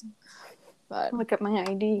 please. But look at my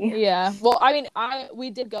ID. Yeah. Well, I mean, we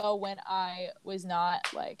did go when I was not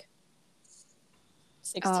like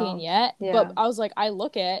 16 yet. Yeah. But I was like, I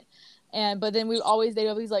look it, but then they'd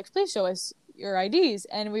always like, please show us your IDs,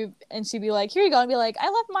 and she'd be like, here you go, and be like, I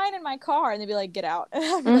left mine in my car, and they'd be like, get out. And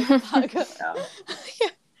I'd be like, fuck. Yeah.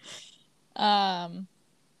 Okay.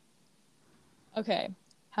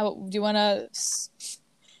 Do you want to?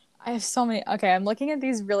 I have so many. Okay, I'm looking at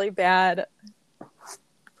these really bad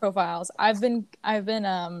profiles. I've been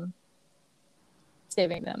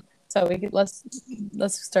saving them. So let's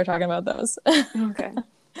start talking about those. Okay.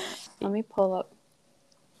 Let me pull up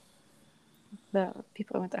the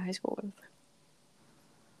people I went to high school with.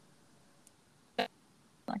 I'm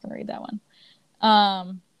not gonna read that one.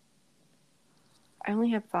 I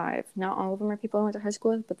only have 5. Not all of them are people I went to high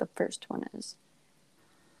school with, but the first one is.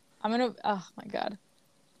 Oh my god.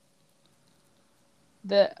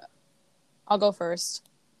 I'll go first.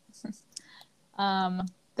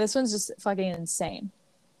 This one's just fucking insane.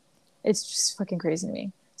 It's just fucking crazy to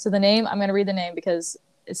me. So the name, I'm gonna read the name because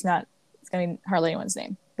it's gonna be hardly anyone's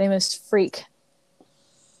name. Their name is Freak.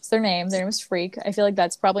 It's their name. Their name is Freak. I feel like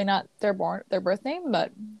that's probably not their birth name,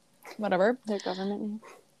 but whatever. Their government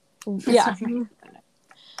name. Yeah.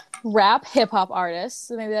 Rap hip hop artist.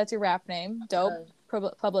 So maybe that's your rap name. Dope.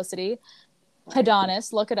 Publicity.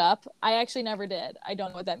 Hedonist. Look it up. I actually never did. I don't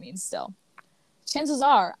know what that means still. Chances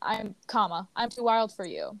are I'm too wild for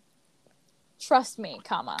you. Trust me,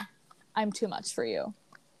 I'm too much for you.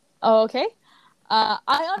 Oh, okay.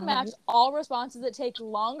 I unmatched all responses that take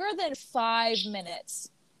longer than 5 minutes.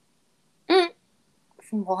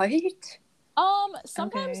 What?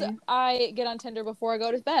 Sometimes I get on Tinder before I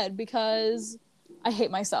go to bed because I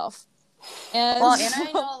hate myself. And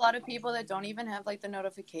I know a lot of people that don't even have like the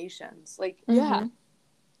notifications. Like, yeah,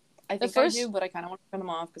 I think I do, but I kind of want to turn them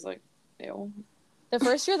off because, like, ew. The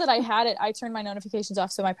first year that I had it, I turned my notifications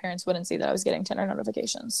off so my parents wouldn't see that I was getting Tinder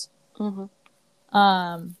notifications.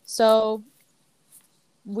 So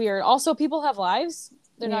weird. Also, people have lives.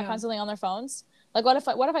 They're not constantly on their phones. Like, what if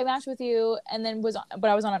I matched with you and then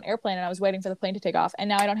I was on an airplane and I was waiting for the plane to take off and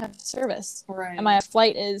now I don't have service. Right. And my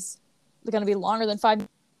flight is going to be longer than 5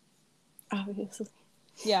 minutes. Obviously.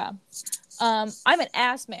 Yeah. I'm an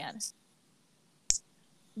ass man.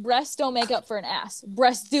 Breasts don't make up for an ass.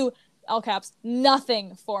 Breasts do, all caps,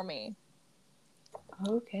 nothing for me.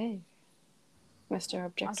 Okay.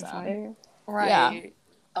 Mr. Objectifier. Awesome. Right.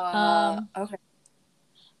 Yeah. Okay.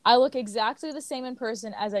 I look exactly the same in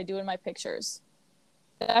person as I do in my pictures.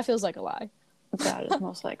 That feels like a lie. That is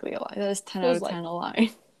most likely a lie. That is 10 out of 10 a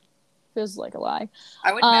lie. Feels like a lie.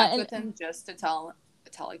 I would match with him just to tell him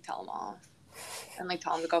off. And like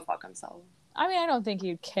tell him to go fuck himself. I mean, I don't think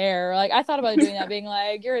he'd care. Like, I thought about doing that, being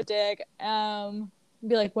like, "You're a dick."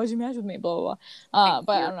 Be like, "Why'd you match with me?" Blah blah blah.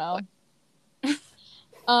 But I don't know.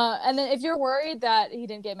 And then if you're worried that he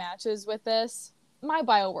didn't get matches with this, my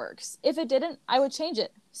bio works. If it didn't, I would change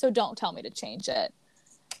it. So don't tell me to change it.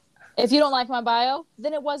 If you don't like my bio,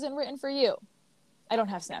 then it wasn't written for you. I don't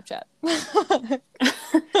have Snapchat.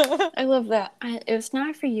 I love that. It's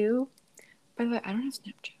not for you. By the way, I don't have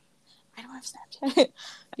Snapchat. I don't have Snapchat.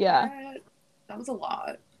 Yeah. That was a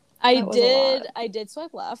lot. I did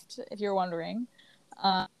swipe left, if you're wondering.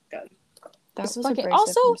 Good. That was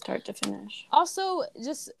abrasive from start to finish. Also,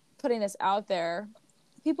 just putting this out there,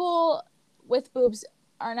 people with boobs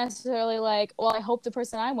aren't necessarily like, well, I hope the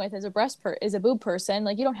person I'm with is a boob person.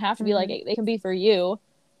 Like, you don't have to be like, they can be for you.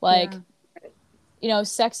 Like, you know,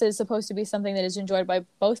 sex is supposed to be something that is enjoyed by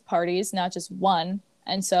both parties, not just one.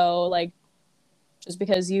 And so, like, just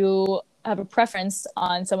because you have a preference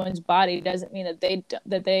on someone's body doesn't mean that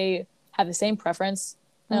they have the same preference.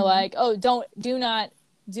 They're like, oh, do not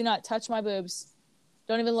touch my boobs.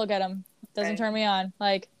 Don't even look at them. Doesn't turn me on.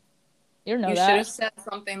 Like, you don't know that. You should have said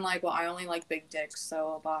something like, well, I only like big dicks,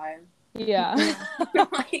 so bye. Yeah.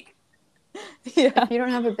 Like, yeah. If you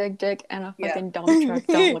don't have a big dick and a fucking dump truck,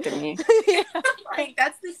 don't look at me. Like,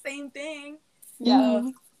 that's the same thing.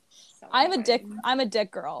 Yeah. I'm a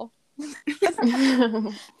dick girl.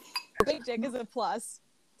 Big dick is a plus.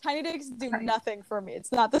 Tiny dicks do nothing for me.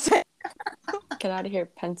 It's not the same. Get out of here,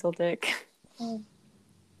 pencil dick.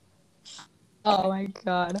 Oh my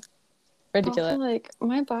god. Ridiculous. Also, like,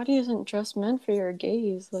 my body isn't just meant for your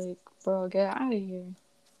gaze. Like, bro, get out of here.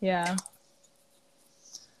 Yeah.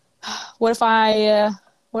 What if I'm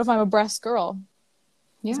a breast girl?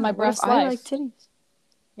 Yeah. Is my breast life? I like titties.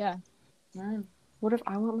 Yeah. What if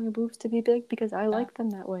I want my boobs to be big because I like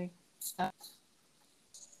them that way? Ugh.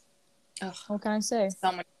 What can I say?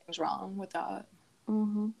 So many things wrong with that.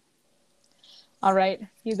 Mm-hmm. All right.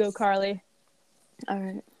 You go, Carly. All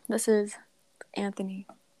right. This is Anthony,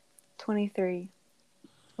 23.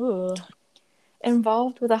 Ooh.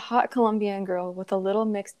 Involved with a hot Colombian girl with a little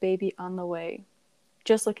mixed baby on the way.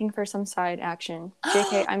 Just looking for some side action.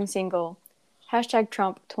 JK, I'm single. Hashtag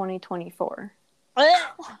Trump 2024.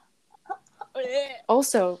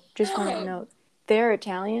 Also, just want to note, they're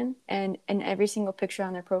Italian, and in every single picture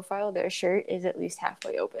on their profile, their shirt is at least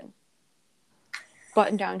halfway open.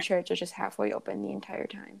 Button-down shirts are just halfway open the entire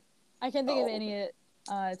time. I can't think of any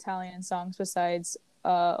Italian songs besides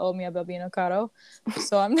 "O mio bambino caro,"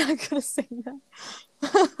 so I'm not gonna sing that.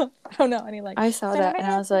 I don't know any like. I saw that and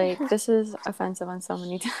I was like, this is offensive on so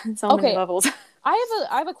many many levels. I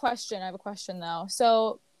have a question. I have a question though.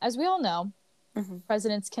 So as we all know, mm-hmm.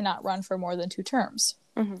 presidents cannot run for more than 2 terms.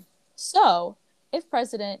 Mm-hmm. So if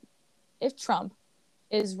Trump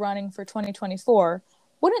is running for 2024,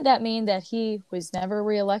 wouldn't that mean that he was never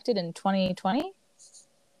reelected in 2020?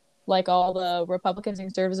 Like all the Republicans and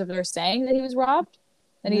conservatives are saying that he was robbed,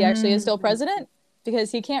 and he actually is still president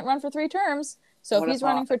because he can't run for 3 terms. So if he's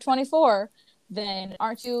running for 24, then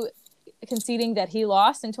aren't you conceding that he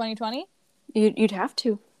lost in 2020? You'd have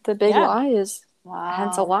to. The big lie is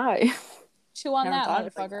hence a lie. Chew on that,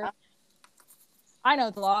 motherfucker. That. I know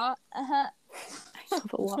the law. Uh-huh. I know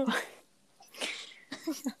the law.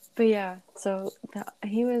 But yeah, so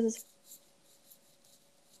he was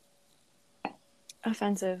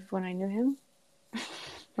offensive when I knew him,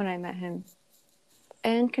 when I met him,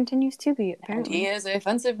 and continues to be, apparently. And he is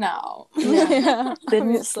offensive now. Yeah.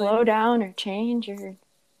 Didn't slow down or change or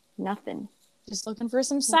nothing. Just looking for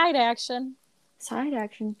some side action. Side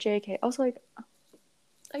action, JK. Also, like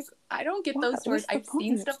I don't get those stories. I've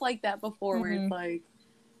seen stuff like that before where it's like,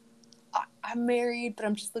 I'm married, but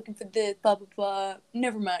I'm just looking for this, blah, blah, blah.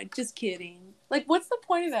 Never mind. Just kidding. Like, what's the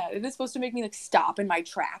point of that? It is supposed to make me, like, stop in my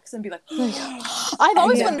tracks and be like, I've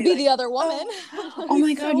always wanted to be the other woman. Oh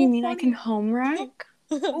my God, you mean funny. I can home wreck?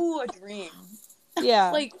 Ooh, a dream.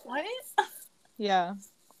 Yeah. Like, what? Yeah.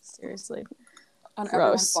 Seriously. On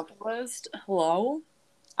everyone's bucket list. Hello?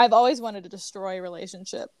 I've always wanted to destroy a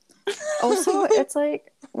relationship. Also, it's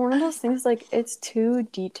like one of those things, like, it's too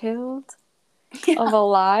detailed of a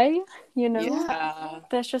lie, you know? Yeah.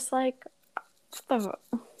 That's just like,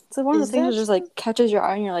 so one of the things that just like catches your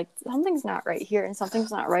eye and you're like, something's not right here and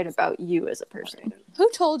something's not right about you as a person. Who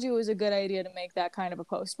told you it was a good idea to make that kind of a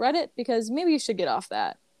post? Reddit? Because maybe you should get off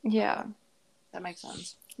that. Yeah. That makes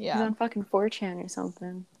sense. Yeah. He's on fucking 4chan or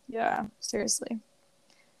something. Yeah, seriously.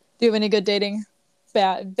 Do you have any good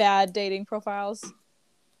bad dating profiles,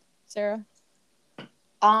 Sarah?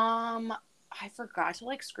 I forgot to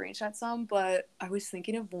like screenshot some, but I was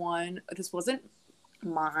thinking of one. This wasn't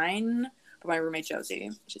mine, but my roommate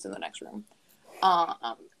Josie, she's in the next room.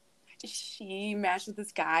 She matched with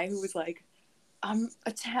this guy who was like, I'm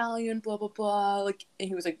Italian, blah blah blah. Like, and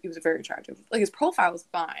he was very attractive. Like, his profile was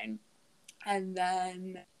fine, and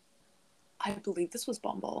then I believe this was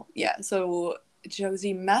Bumble. Yeah, so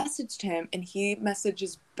Josie messaged him, and he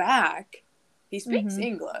messages back. He speaks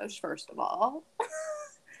English, first of all.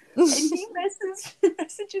 And he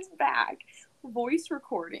messages back voice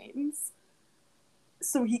recordings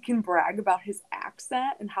so he can brag about his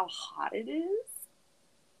accent and how hot it is.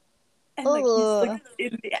 And like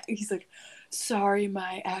he's like, sorry,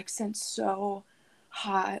 my accent's so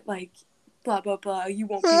hot, like blah blah blah. You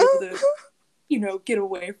won't be able to, get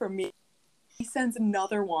away from me. He sends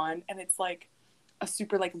another one, and it's like a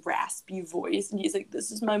super like raspy voice, and he's like,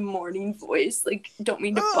 this is my morning voice. Like, don't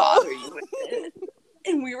mean to bother you with it.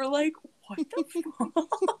 And we were like, what the fuck?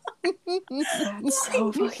 That's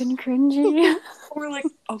so fucking cringy. We're like,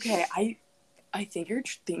 okay, I think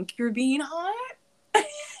you're being hot.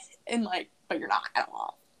 And like, but you're not at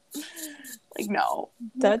all. Like, no.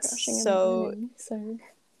 That's so...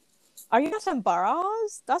 Are you not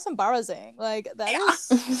embarrassed? That's embarrassing. Like, that is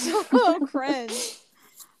so cringe.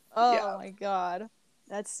 Oh my God.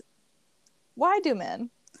 That's... Why do men?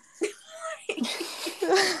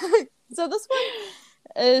 So this one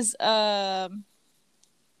is this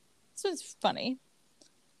one's funny.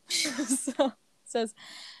 So it says,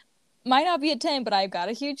 might not be a 10, but I've got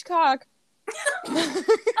a huge cock.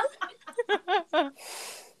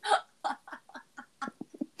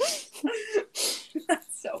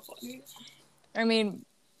 That's so funny. I mean,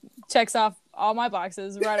 checks off all my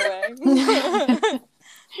boxes right away.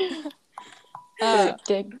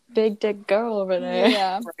 Big dick girl over there.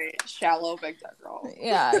 Yeah. Right. Shallow big dick girl.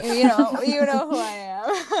 Yeah, you know who I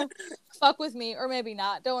am. Fuck with me, or maybe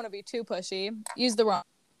not. Don't want to be too pushy. Use the wrong.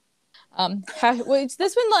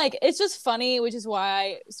 This one, like, it's just funny, which is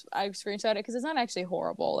why I screenshot it, because it's not actually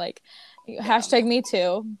horrible. Like, hashtag me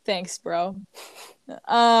too. Thanks, bro.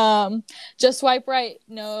 Just swipe right.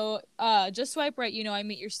 No, just swipe right. I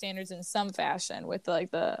meet your standards in some fashion, with like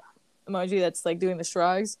the emoji that's like doing the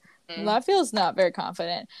shrugs. That feels not very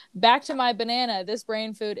confident. Back to my banana. This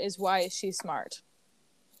brain food is why is she smart?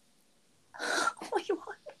 What do you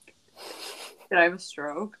want? Did I have a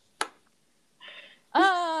stroke?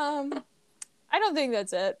 I I don't think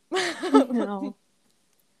that's it. No.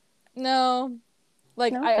 No.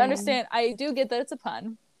 Like, No I thanks. understand. I do get that it's a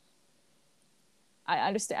pun. I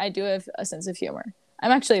understand. I do have a sense of humor.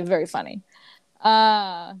 I'm actually very funny.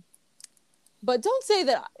 But don't say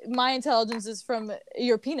that my intelligence is from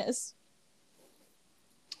your penis.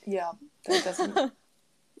 Yeah, that doesn't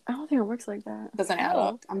I don't think it works like that. add No.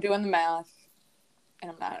 up. I'm doing the math,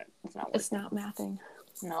 and it's not working. It's not mathing.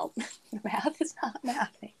 No, the math is not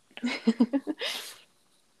mathing.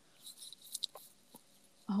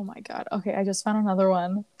 Oh my god. Okay, I just found another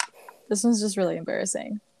one. This one's just really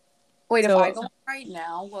embarrassing. Wait, So- if I go right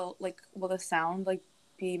now, will the sound like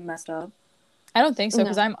be messed up? I don't think so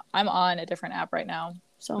because No. I'm on a different app right now.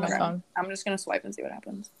 So On my Okay. phone. I'm just gonna swipe and see what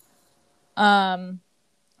happens. I'm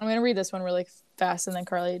gonna read this one really fast, and then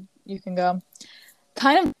Carly, you can go.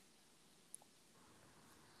 Kind of.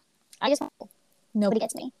 I guess nobody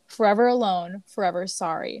gets me. Forever alone, forever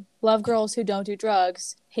sorry. Love girls who don't do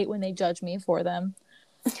drugs. Hate when they judge me for them.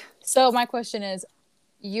 So my question is,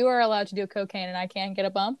 you are allowed to do cocaine, and I can't get a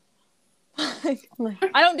bump. I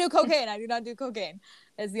don't do cocaine. I do not do cocaine.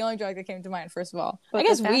 It's the only drug that came to mind. First of all, but I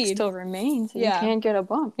guess the fact weed. still remains. Yeah. You can't get a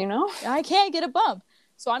bump, you know? I can't get a bump,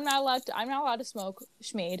 so I'm not allowed to smoke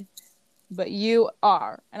schmeed, but you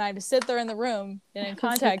are, and I have to sit there in the room and in Sit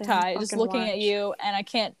contact there and high, just fucking looking at watch. you, and I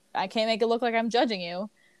can't make it look like I'm judging you,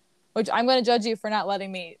 which I'm going to judge you for not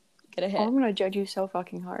letting me get a hit. Oh, I'm gonna judge you so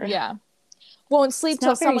fucking hard. Yeah, won't sleep It's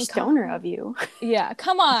till not very someone stoner of you. Yeah,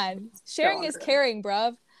 come on, sharing is Stoner. caring,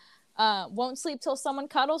 bruv. Won't sleep till someone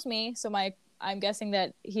cuddles me. So I'm guessing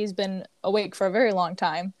that he's been awake for a very long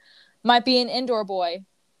time. Might be an indoor boy,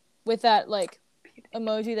 with that like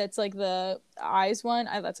emoji that's like the eyes one.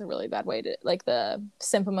 That's a really bad way to like the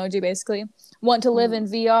simp emoji basically. Want to live in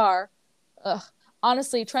VR. Ugh.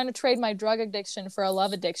 Honestly, trying to trade my drug addiction for a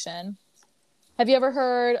love addiction. Have you ever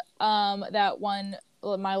heard that one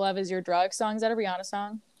My Love Is Your Drug song? Is that a Rihanna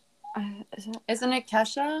song? Isn't it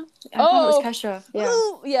Kesha? I thought it was Kesha. Yeah.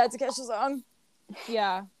 Ooh, yeah, it's a Kesha song.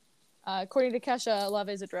 Yeah. According to Kesha, love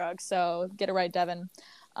is a drug, so get it right, Devin.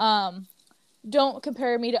 Don't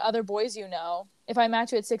compare me to other boys you know. If I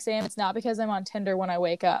match you at 6 a.m., it's not because I'm on Tinder when I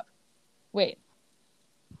wake up. Wait,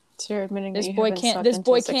 So you're admitting this that you boy haven't can't. slept This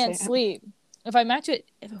until boy 6 can't a.m. sleep. If I match you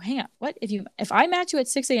at, hang on, what? If I match you at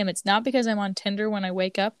 6 a.m., it's not because I'm on Tinder when I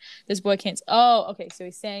wake up. This boy can't. Oh, okay. So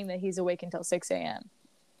he's saying that he's awake until 6 a.m.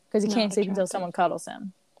 because he Not can't sleep until attractive. someone cuddles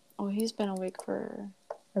him. Oh, he's been awake for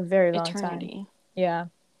A very long eternity. time. Yeah.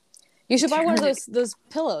 You should buy one of those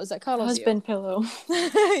pillows that cuddles Husband pillow.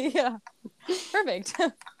 you. Yeah. Perfect.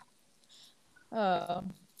 Oh.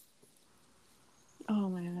 Oh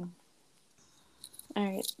man. All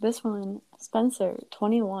right, this one, Spencer,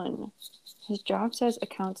 21. His job says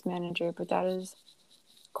accounts manager, but that is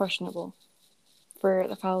questionable for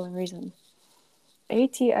the following reason.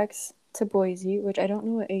 ATX to Boise, which I don't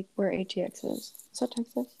know where ATX is. Is that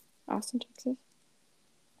Texas? Austin, Texas?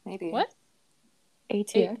 Maybe. What?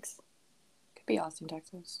 ATX Could be Austin,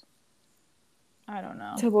 Texas. I don't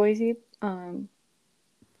know. to Boise.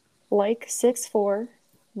 Like 6'4",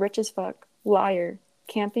 rich as fuck, liar,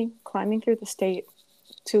 camping, climbing through the state,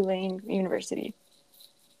 Tulane University.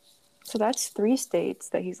 So that's 3 states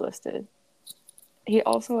that he's listed. He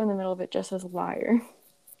also in the middle of it just says liar.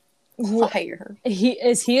 Liar.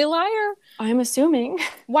 Is he a liar? I'm assuming.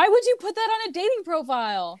 Why would you put that on a dating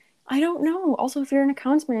profile? I don't know. Also, if you're an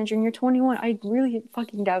accounts manager and you're 21, I really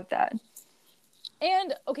fucking doubt that.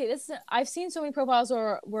 And okay, I've seen so many profiles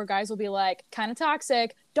where guys will be like, kind of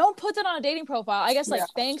toxic. Don't put that on a dating profile. I guess like,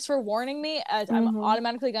 thanks for warning me, as I'm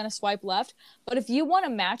automatically gonna swipe left. But if you want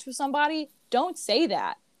to match with somebody, don't say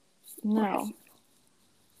that. No.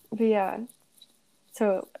 But yeah.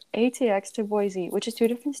 So ATX to Boise, which is 2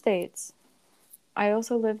 different states. I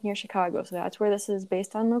also live near Chicago, so that's where this is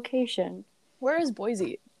based on location. Where is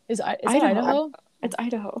Boise? Is it Idaho. Idaho? It's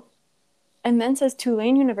Idaho. And then says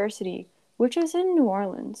Tulane University, which is in New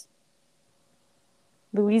Orleans,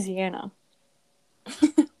 Louisiana.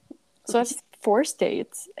 So that's 4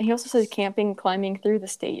 states. And he also says camping, climbing through the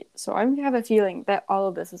state. So I have a feeling that all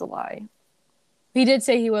of this is a lie. He did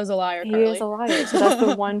say he was a liar. He Carly. is a liar. So that's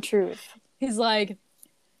the one truth. He's like,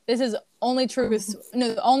 this is only truth.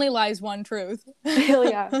 No, only lies one truth. Hell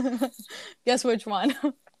yeah. Guess which one?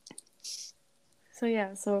 So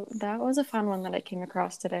yeah, so that was a fun one that I came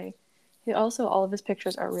across today. He also, all of his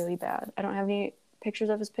pictures are really bad. I don't have any pictures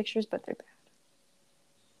of his pictures, but they're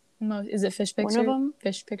bad. Is it fish pictures? One of them?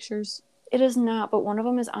 Fish pictures. It is not, but one of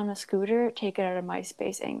them is on a scooter taken at a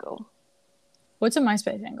MySpace angle. What's a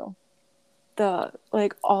MySpace angle? The,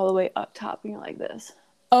 like, all the way up top, and you're like this.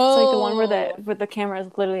 Oh, It's like the one where the camera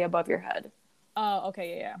is literally above your head. Oh,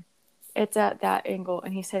 okay, yeah. it's at that angle,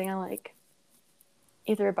 and he's sitting on like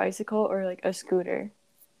either a bicycle or like a scooter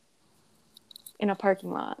in a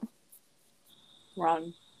parking lot.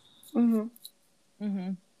 Run.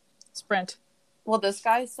 Sprint. Well, this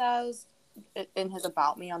guy says in his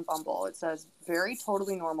About Me on Bumble, it says very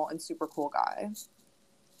totally normal and super cool guy.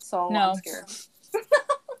 So No. I'm scared.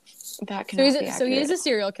 That cannot be So he is a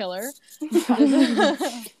serial killer. He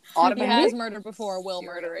Automatic. has murdered before, will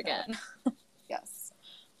murder again. Yes.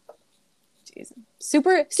 Jeez.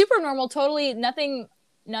 Super normal, totally nothing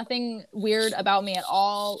weird about me at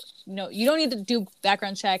all. No, you don't need to do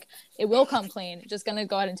background check. It will come clean. Just gonna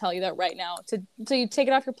go ahead and tell you that right now. So you take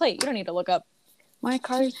it off your plate. You don't need to look up. My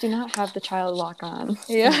cars do not have the child lock on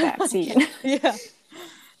Yeah. in the back seat. Yeah.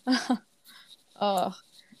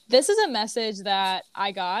 This is a message that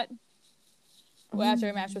I got after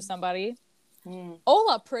I matched with somebody.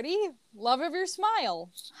 Hola, pretty. Love of your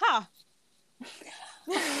smile. Ha.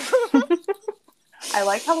 I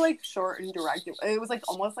like how like short and direct it was, like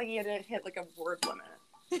almost like he had to hit like a word limit.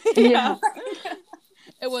 Yeah.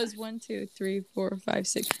 It was 1, 2, 3, 4, 5,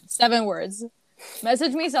 6, 7 words.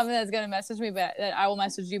 Message me something that's gonna message me back that I will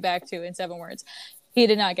message you back to in 7 words. He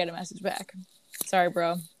did not get a message back. Sorry,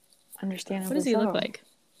 bro. Understandable. What does he look like?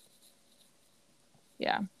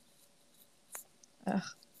 Yeah. Ugh.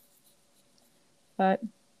 But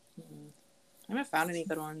I haven't found any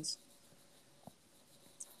good ones.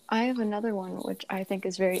 I have another one which I think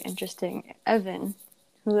is very interesting. Evan,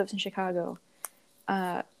 who lives in Chicago,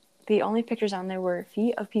 the only pictures on there were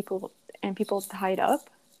feet of people and people tied up,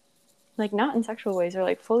 like not in sexual ways, they're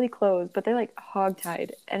like fully clothed, but they're like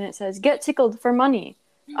hog-tied, and it says, "Get tickled for money.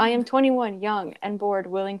 I am 21, young and bored,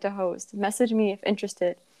 willing to host. Message me if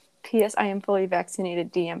interested. P.S. I am fully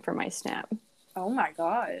vaccinated. DM for my snap." Oh my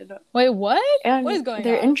god. wait, what? And What is going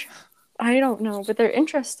on? I don't know, but their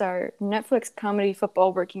interests are Netflix, comedy,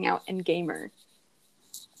 football, working out, and gamer.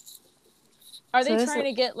 Are they trying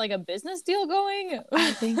to get like a business deal going?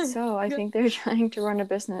 I think so. I think they're trying to run a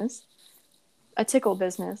business. A tickle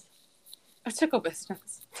business. A tickle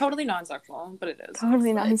business. Totally non-sexual, but it is.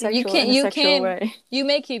 Totally non-sexual in a sexual way. You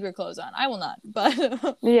may keep your clothes on. I will not,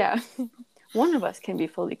 but yeah. One of us can be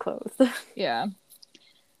fully clothed. Yeah.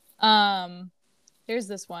 Here's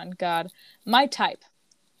this one. God. My type.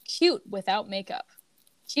 Cute without makeup.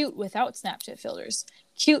 Cute without Snapchat filters.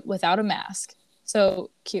 Cute without a mask. So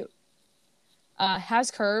cute. Has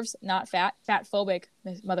curves, not fat. Fat phobic,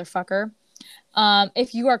 motherfucker.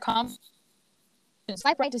 If you are confident,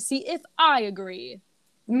 swipe right to see if I agree.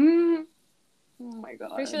 Oh my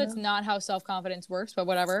god. Pretty sure that's not how self-confidence works, but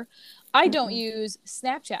whatever. I don't use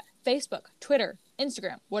Snapchat, Facebook, Twitter,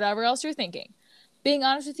 Instagram, whatever else you're thinking. Being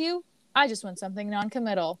honest with you, I just want something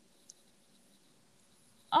non-committal.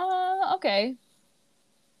 Okay.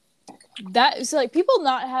 That so like people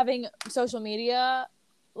not having social media,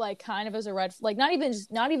 like kind of as a red, like not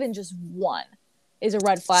even just one is a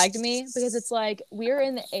red flag to me, because it's like we're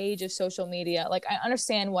in the age of social media. Like I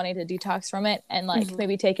understand wanting to detox from it and like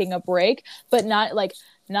maybe taking a break, but not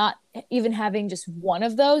even having just one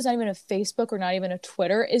of those, not even a Facebook or not even a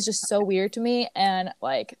Twitter, is just so weird to me. And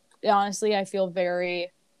like honestly, I feel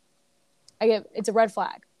it's a red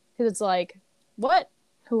flag, because it's like, what?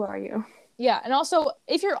 Who are you? Yeah, and also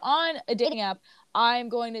if you're on a dating app, I'm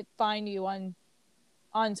going to find you on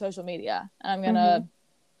social media, and I'm gonna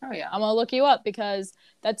I'm gonna look you up, because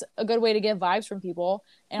that's a good way to get vibes from people,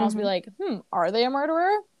 and I'll be like, are they a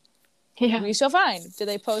murderer? Yeah, we shall find. Did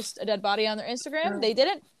they post a dead body on their Instagram? They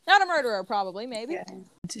didn't. Not a murderer, probably, maybe. Yeah.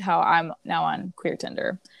 How I'm now on Queer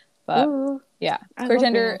Tinder, but yeah, Queer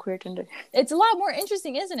Tinder. It's a lot more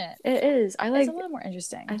interesting, isn't it? It is. It's a lot more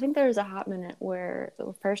interesting. I think there was a hot minute where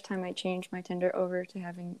the first time I changed my Tinder over to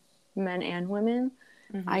having men and women,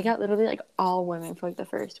 I got literally like all women for like the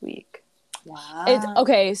first week. Wow.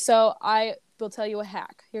 Okay, so I will tell you a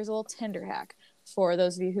hack. Here's a little Tinder hack for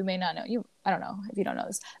those of you who may not know. I don't know if you don't know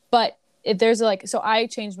this, but if there's so I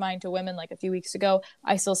changed mine to women like a few weeks ago.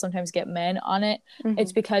 I still sometimes get men on it.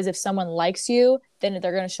 It's because if someone likes you, then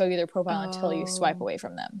they're going to show you their profile until you swipe away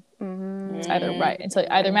from them. It's either until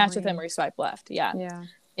either match with them or you swipe left. Yeah.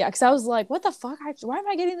 Because I was like, what the fuck? Why am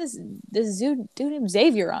I getting this dude named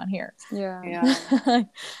Xavier on here? Yeah.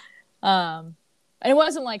 And it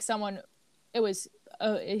wasn't like someone. It was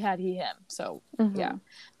it had him. So yeah.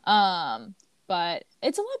 But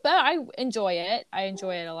it's a lot better. I enjoy it. I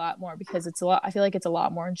enjoy it a lot more because I feel like it's a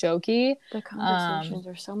lot more jokey. The conversations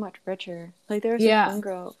are so much richer. Like there was this one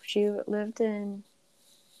girl. She lived in,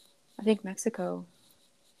 I think, Mexico,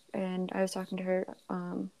 and I was talking to her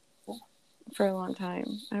for a long time.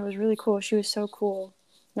 And it was really cool. She was so cool.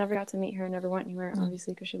 Never got to meet her. Never went anywhere,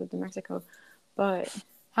 obviously, because she lived in Mexico. But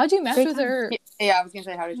How'd you match Great with time. her? Yeah, I was gonna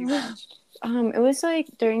say, how did you match? It was like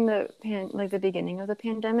during the the beginning of the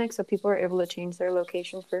pandemic, so people were able to change their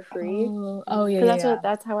location for free. Oh yeah, Because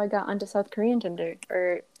that's how I got onto South Korean Tinder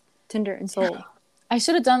or Tinder in Seoul. I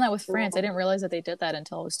should have done that with France. I didn't realize that they did that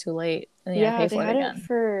until it was too late. And Yeah, I pay they for it had again. it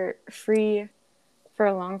for free for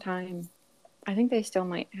a long time. I think they still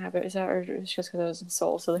might have it. Is that, or it's just because I was in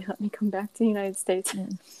Seoul, so they let me come back to the United States?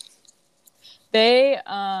 They,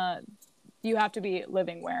 you have to be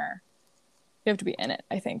living where? You have to be in it,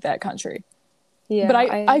 I think, that country. Yeah, but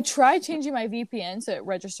I tried changing my VPN so it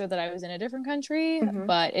registered that I was in a different country,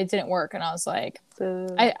 but it didn't work. And I was like,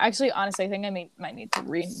 I actually, honestly, I think I might need to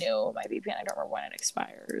renew my VPN. I don't remember when it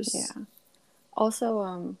expires. Yeah.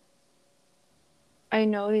 Also, I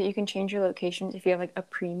know that you can change your locations if you have like a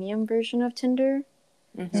premium version of Tinder.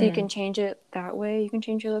 So you can change it that way. You can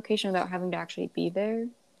change your location without having to actually be there.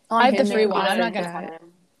 I have the free one. I'm not gonna.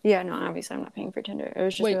 Yeah, no, obviously I'm not paying for Tinder. It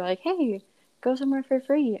was just like, hey, go somewhere for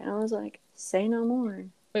free, and I was like, say no more.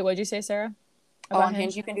 Wait, what'd you say, Sarah? On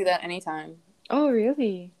Hinge, you can do that anytime. Oh,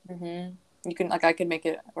 really? You can, like, I could make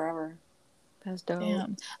it wherever. That's dope.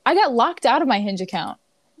 Damn. I got locked out of my Hinge account.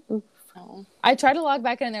 Oof. Oh. I tried to log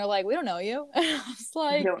back in, and they're like, we don't know you. And I was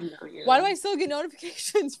like, don't know you. Why do I still get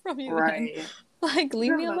notifications from you? Right. Then? Like,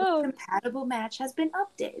 leave me alone. Compatible match has been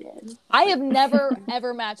updated. I have never,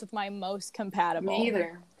 ever matched with my most compatible. Me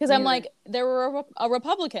either. Because I'm like, they were a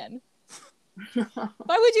Republican.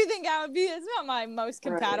 Why would you think I would be? It's not my most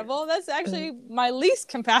compatible. Right. That's actually my least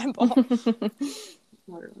compatible.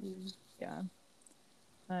 Yeah.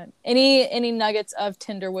 Any nuggets of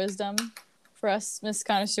Tinder wisdom for us, Miss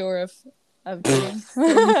Connoisseur of dating?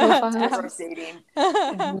 Dating.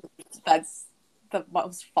 That's the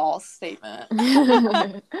most false statement.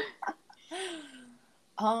 I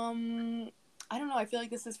don't know. I feel like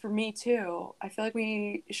this is for me too. I feel like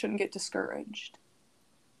we shouldn't get discouraged.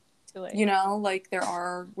 Too late. You know, like there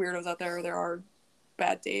are weirdos out there. There are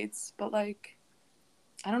bad dates, but like,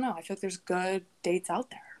 I don't know. I feel like there's good dates out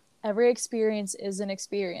there. Every experience is an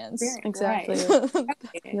experience. Exactly. Right.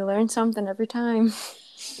 You learn something every time.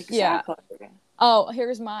 Exactly. Yeah. Oh,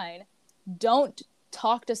 here's mine. Don't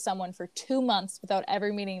talk to someone for 2 months without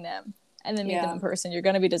ever meeting them and then meet them in person. You're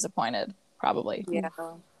going to be disappointed, probably. Yeah.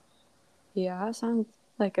 Yeah, that sounds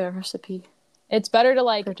like a recipe. It's better to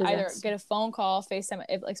like either get a phone call, FaceTime,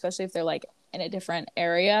 especially if they're like in a different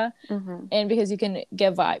area, and because you can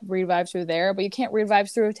read vibes through there, but you can't read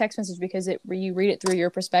vibes through a text message because you read it through your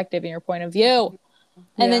perspective and your point of view,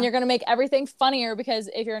 and then you're gonna make everything funnier because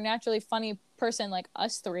if you're a naturally funny person like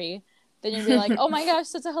us three, then you'd be like, oh my gosh,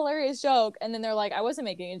 that's a hilarious joke, and then they're like, I wasn't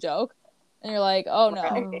making a joke, and you're like, oh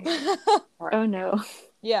no, oh no,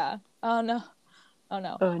 yeah, oh no. Oh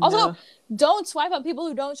no. Oh, also, no. Don't swipe on people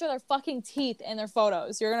who don't show their fucking teeth in their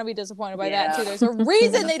photos. You're going to be disappointed by that too. There's a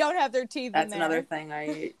reason they don't have their teeth in there. That's another thing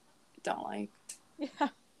I don't like. Yeah.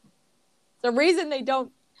 The reason they don't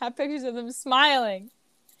have pictures of them smiling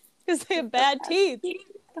because they have bad teeth.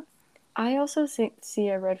 I also see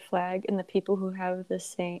a red flag in the people who have the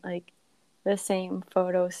same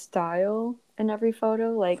photo style in every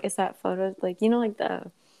photo. Like, is that photo like, you know, like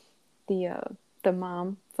the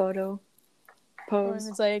mom photo pose?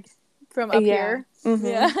 It's like from up here.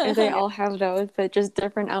 Yeah. And they all have those, but just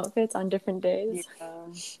different outfits on different days. Yeah.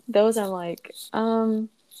 Those I'm like, no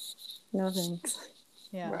thanks.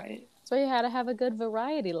 Yeah. Right. So you had to have a good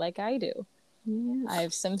variety like I do. Yeah. I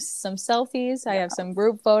have some selfies. I have some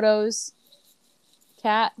group photos.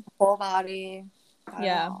 Cat. Full body.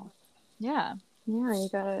 Yeah. Yeah. Yeah, you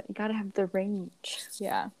gotta have the range.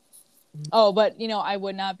 Yeah. Oh, but I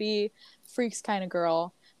would not be Freak's kind of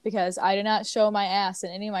girl because I did not show my ass in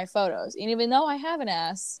any of my photos. And even though I have an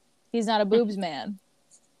ass, he's not a boobs man.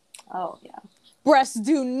 Oh, yeah. Breasts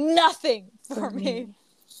do nothing for me.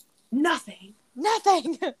 Nothing.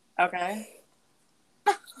 Okay. Okay.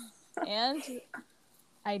 And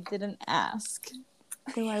I didn't ask.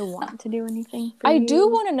 Do I want to do anything for I you? do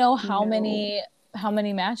want to know how many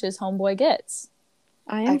matches Homeboy gets.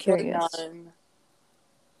 I am curious.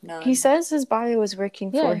 None. He says his bio is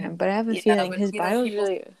working for him, but I have a feeling his bio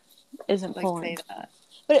really isn't pulling.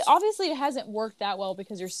 But obviously it hasn't worked that well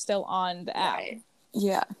because you're still on the app. Right.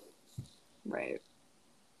 Yeah. Right.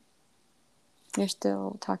 You're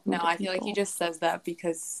still talking to I feel like he just says that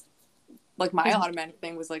because, like, my automatic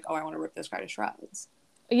thing was like, oh, I want to rip this guy to shreds.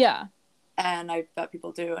 Yeah. And I bet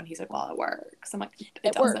people do, and he's like, well, it works. I'm like,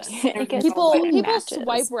 it works. People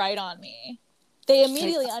swipe right on me. They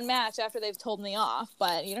immediately unmatch after they've told me off,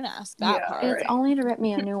 but you didn't ask that part. It's only to rip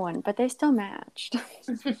me a new one, but they still matched.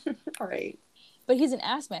 Right. But he's an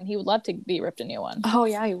ass man. He would love to be ripped a new one. Oh,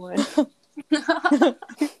 yeah, he would.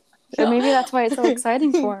 So maybe that's why it's so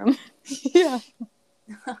exciting for him. Yeah.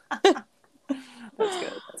 That's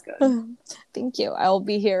good. That's good. Thank you. I will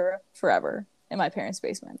be here forever in my parents'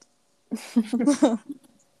 basement.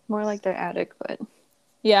 More like their attic, but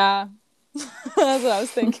Yeah. That's what I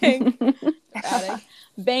was thinking. Attic.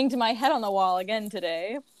 Banged my head on the wall again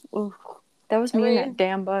today. ooh, that was me in that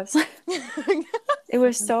damn bus. It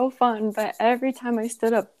was so fun, but every time I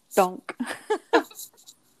stood up, donk.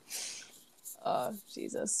 Oh,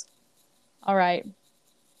 Jesus. All right.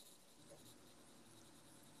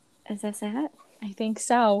 Is this it? I think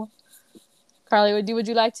so. Carly, would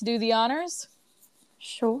you like to do the honors?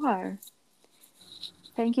 Sure.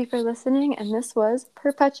 Thank you for listening, and this was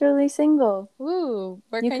Perpetually Single. Ooh,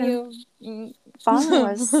 where You can you follow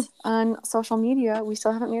us on social media? We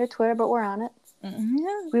still haven't made a Twitter, but we're on it.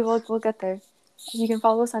 Yeah. We'll get there. You can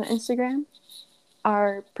follow us on Instagram.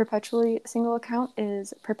 Our Perpetually Single account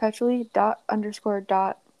is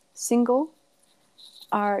perpetually._.single.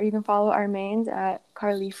 You can follow our mains at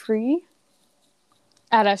Carly Free.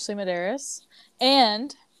 At Ashley Medeiros.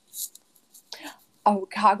 And Oh,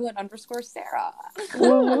 Coughlin_Sarah.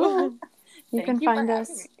 You Thank can you find for us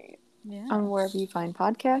having me. yeah. on wherever you find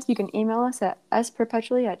podcasts. You can email us at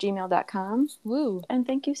sperpetually@gmail.com. Woo. And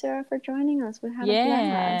thank you, Sarah, for joining us. We had a Yeah.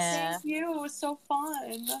 blast. Thank you. It was so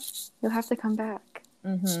fun. You'll have to come back.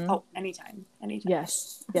 Mm-hmm. Oh, anytime.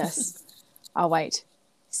 Yes. I'll wait.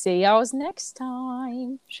 See y'all next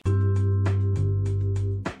time.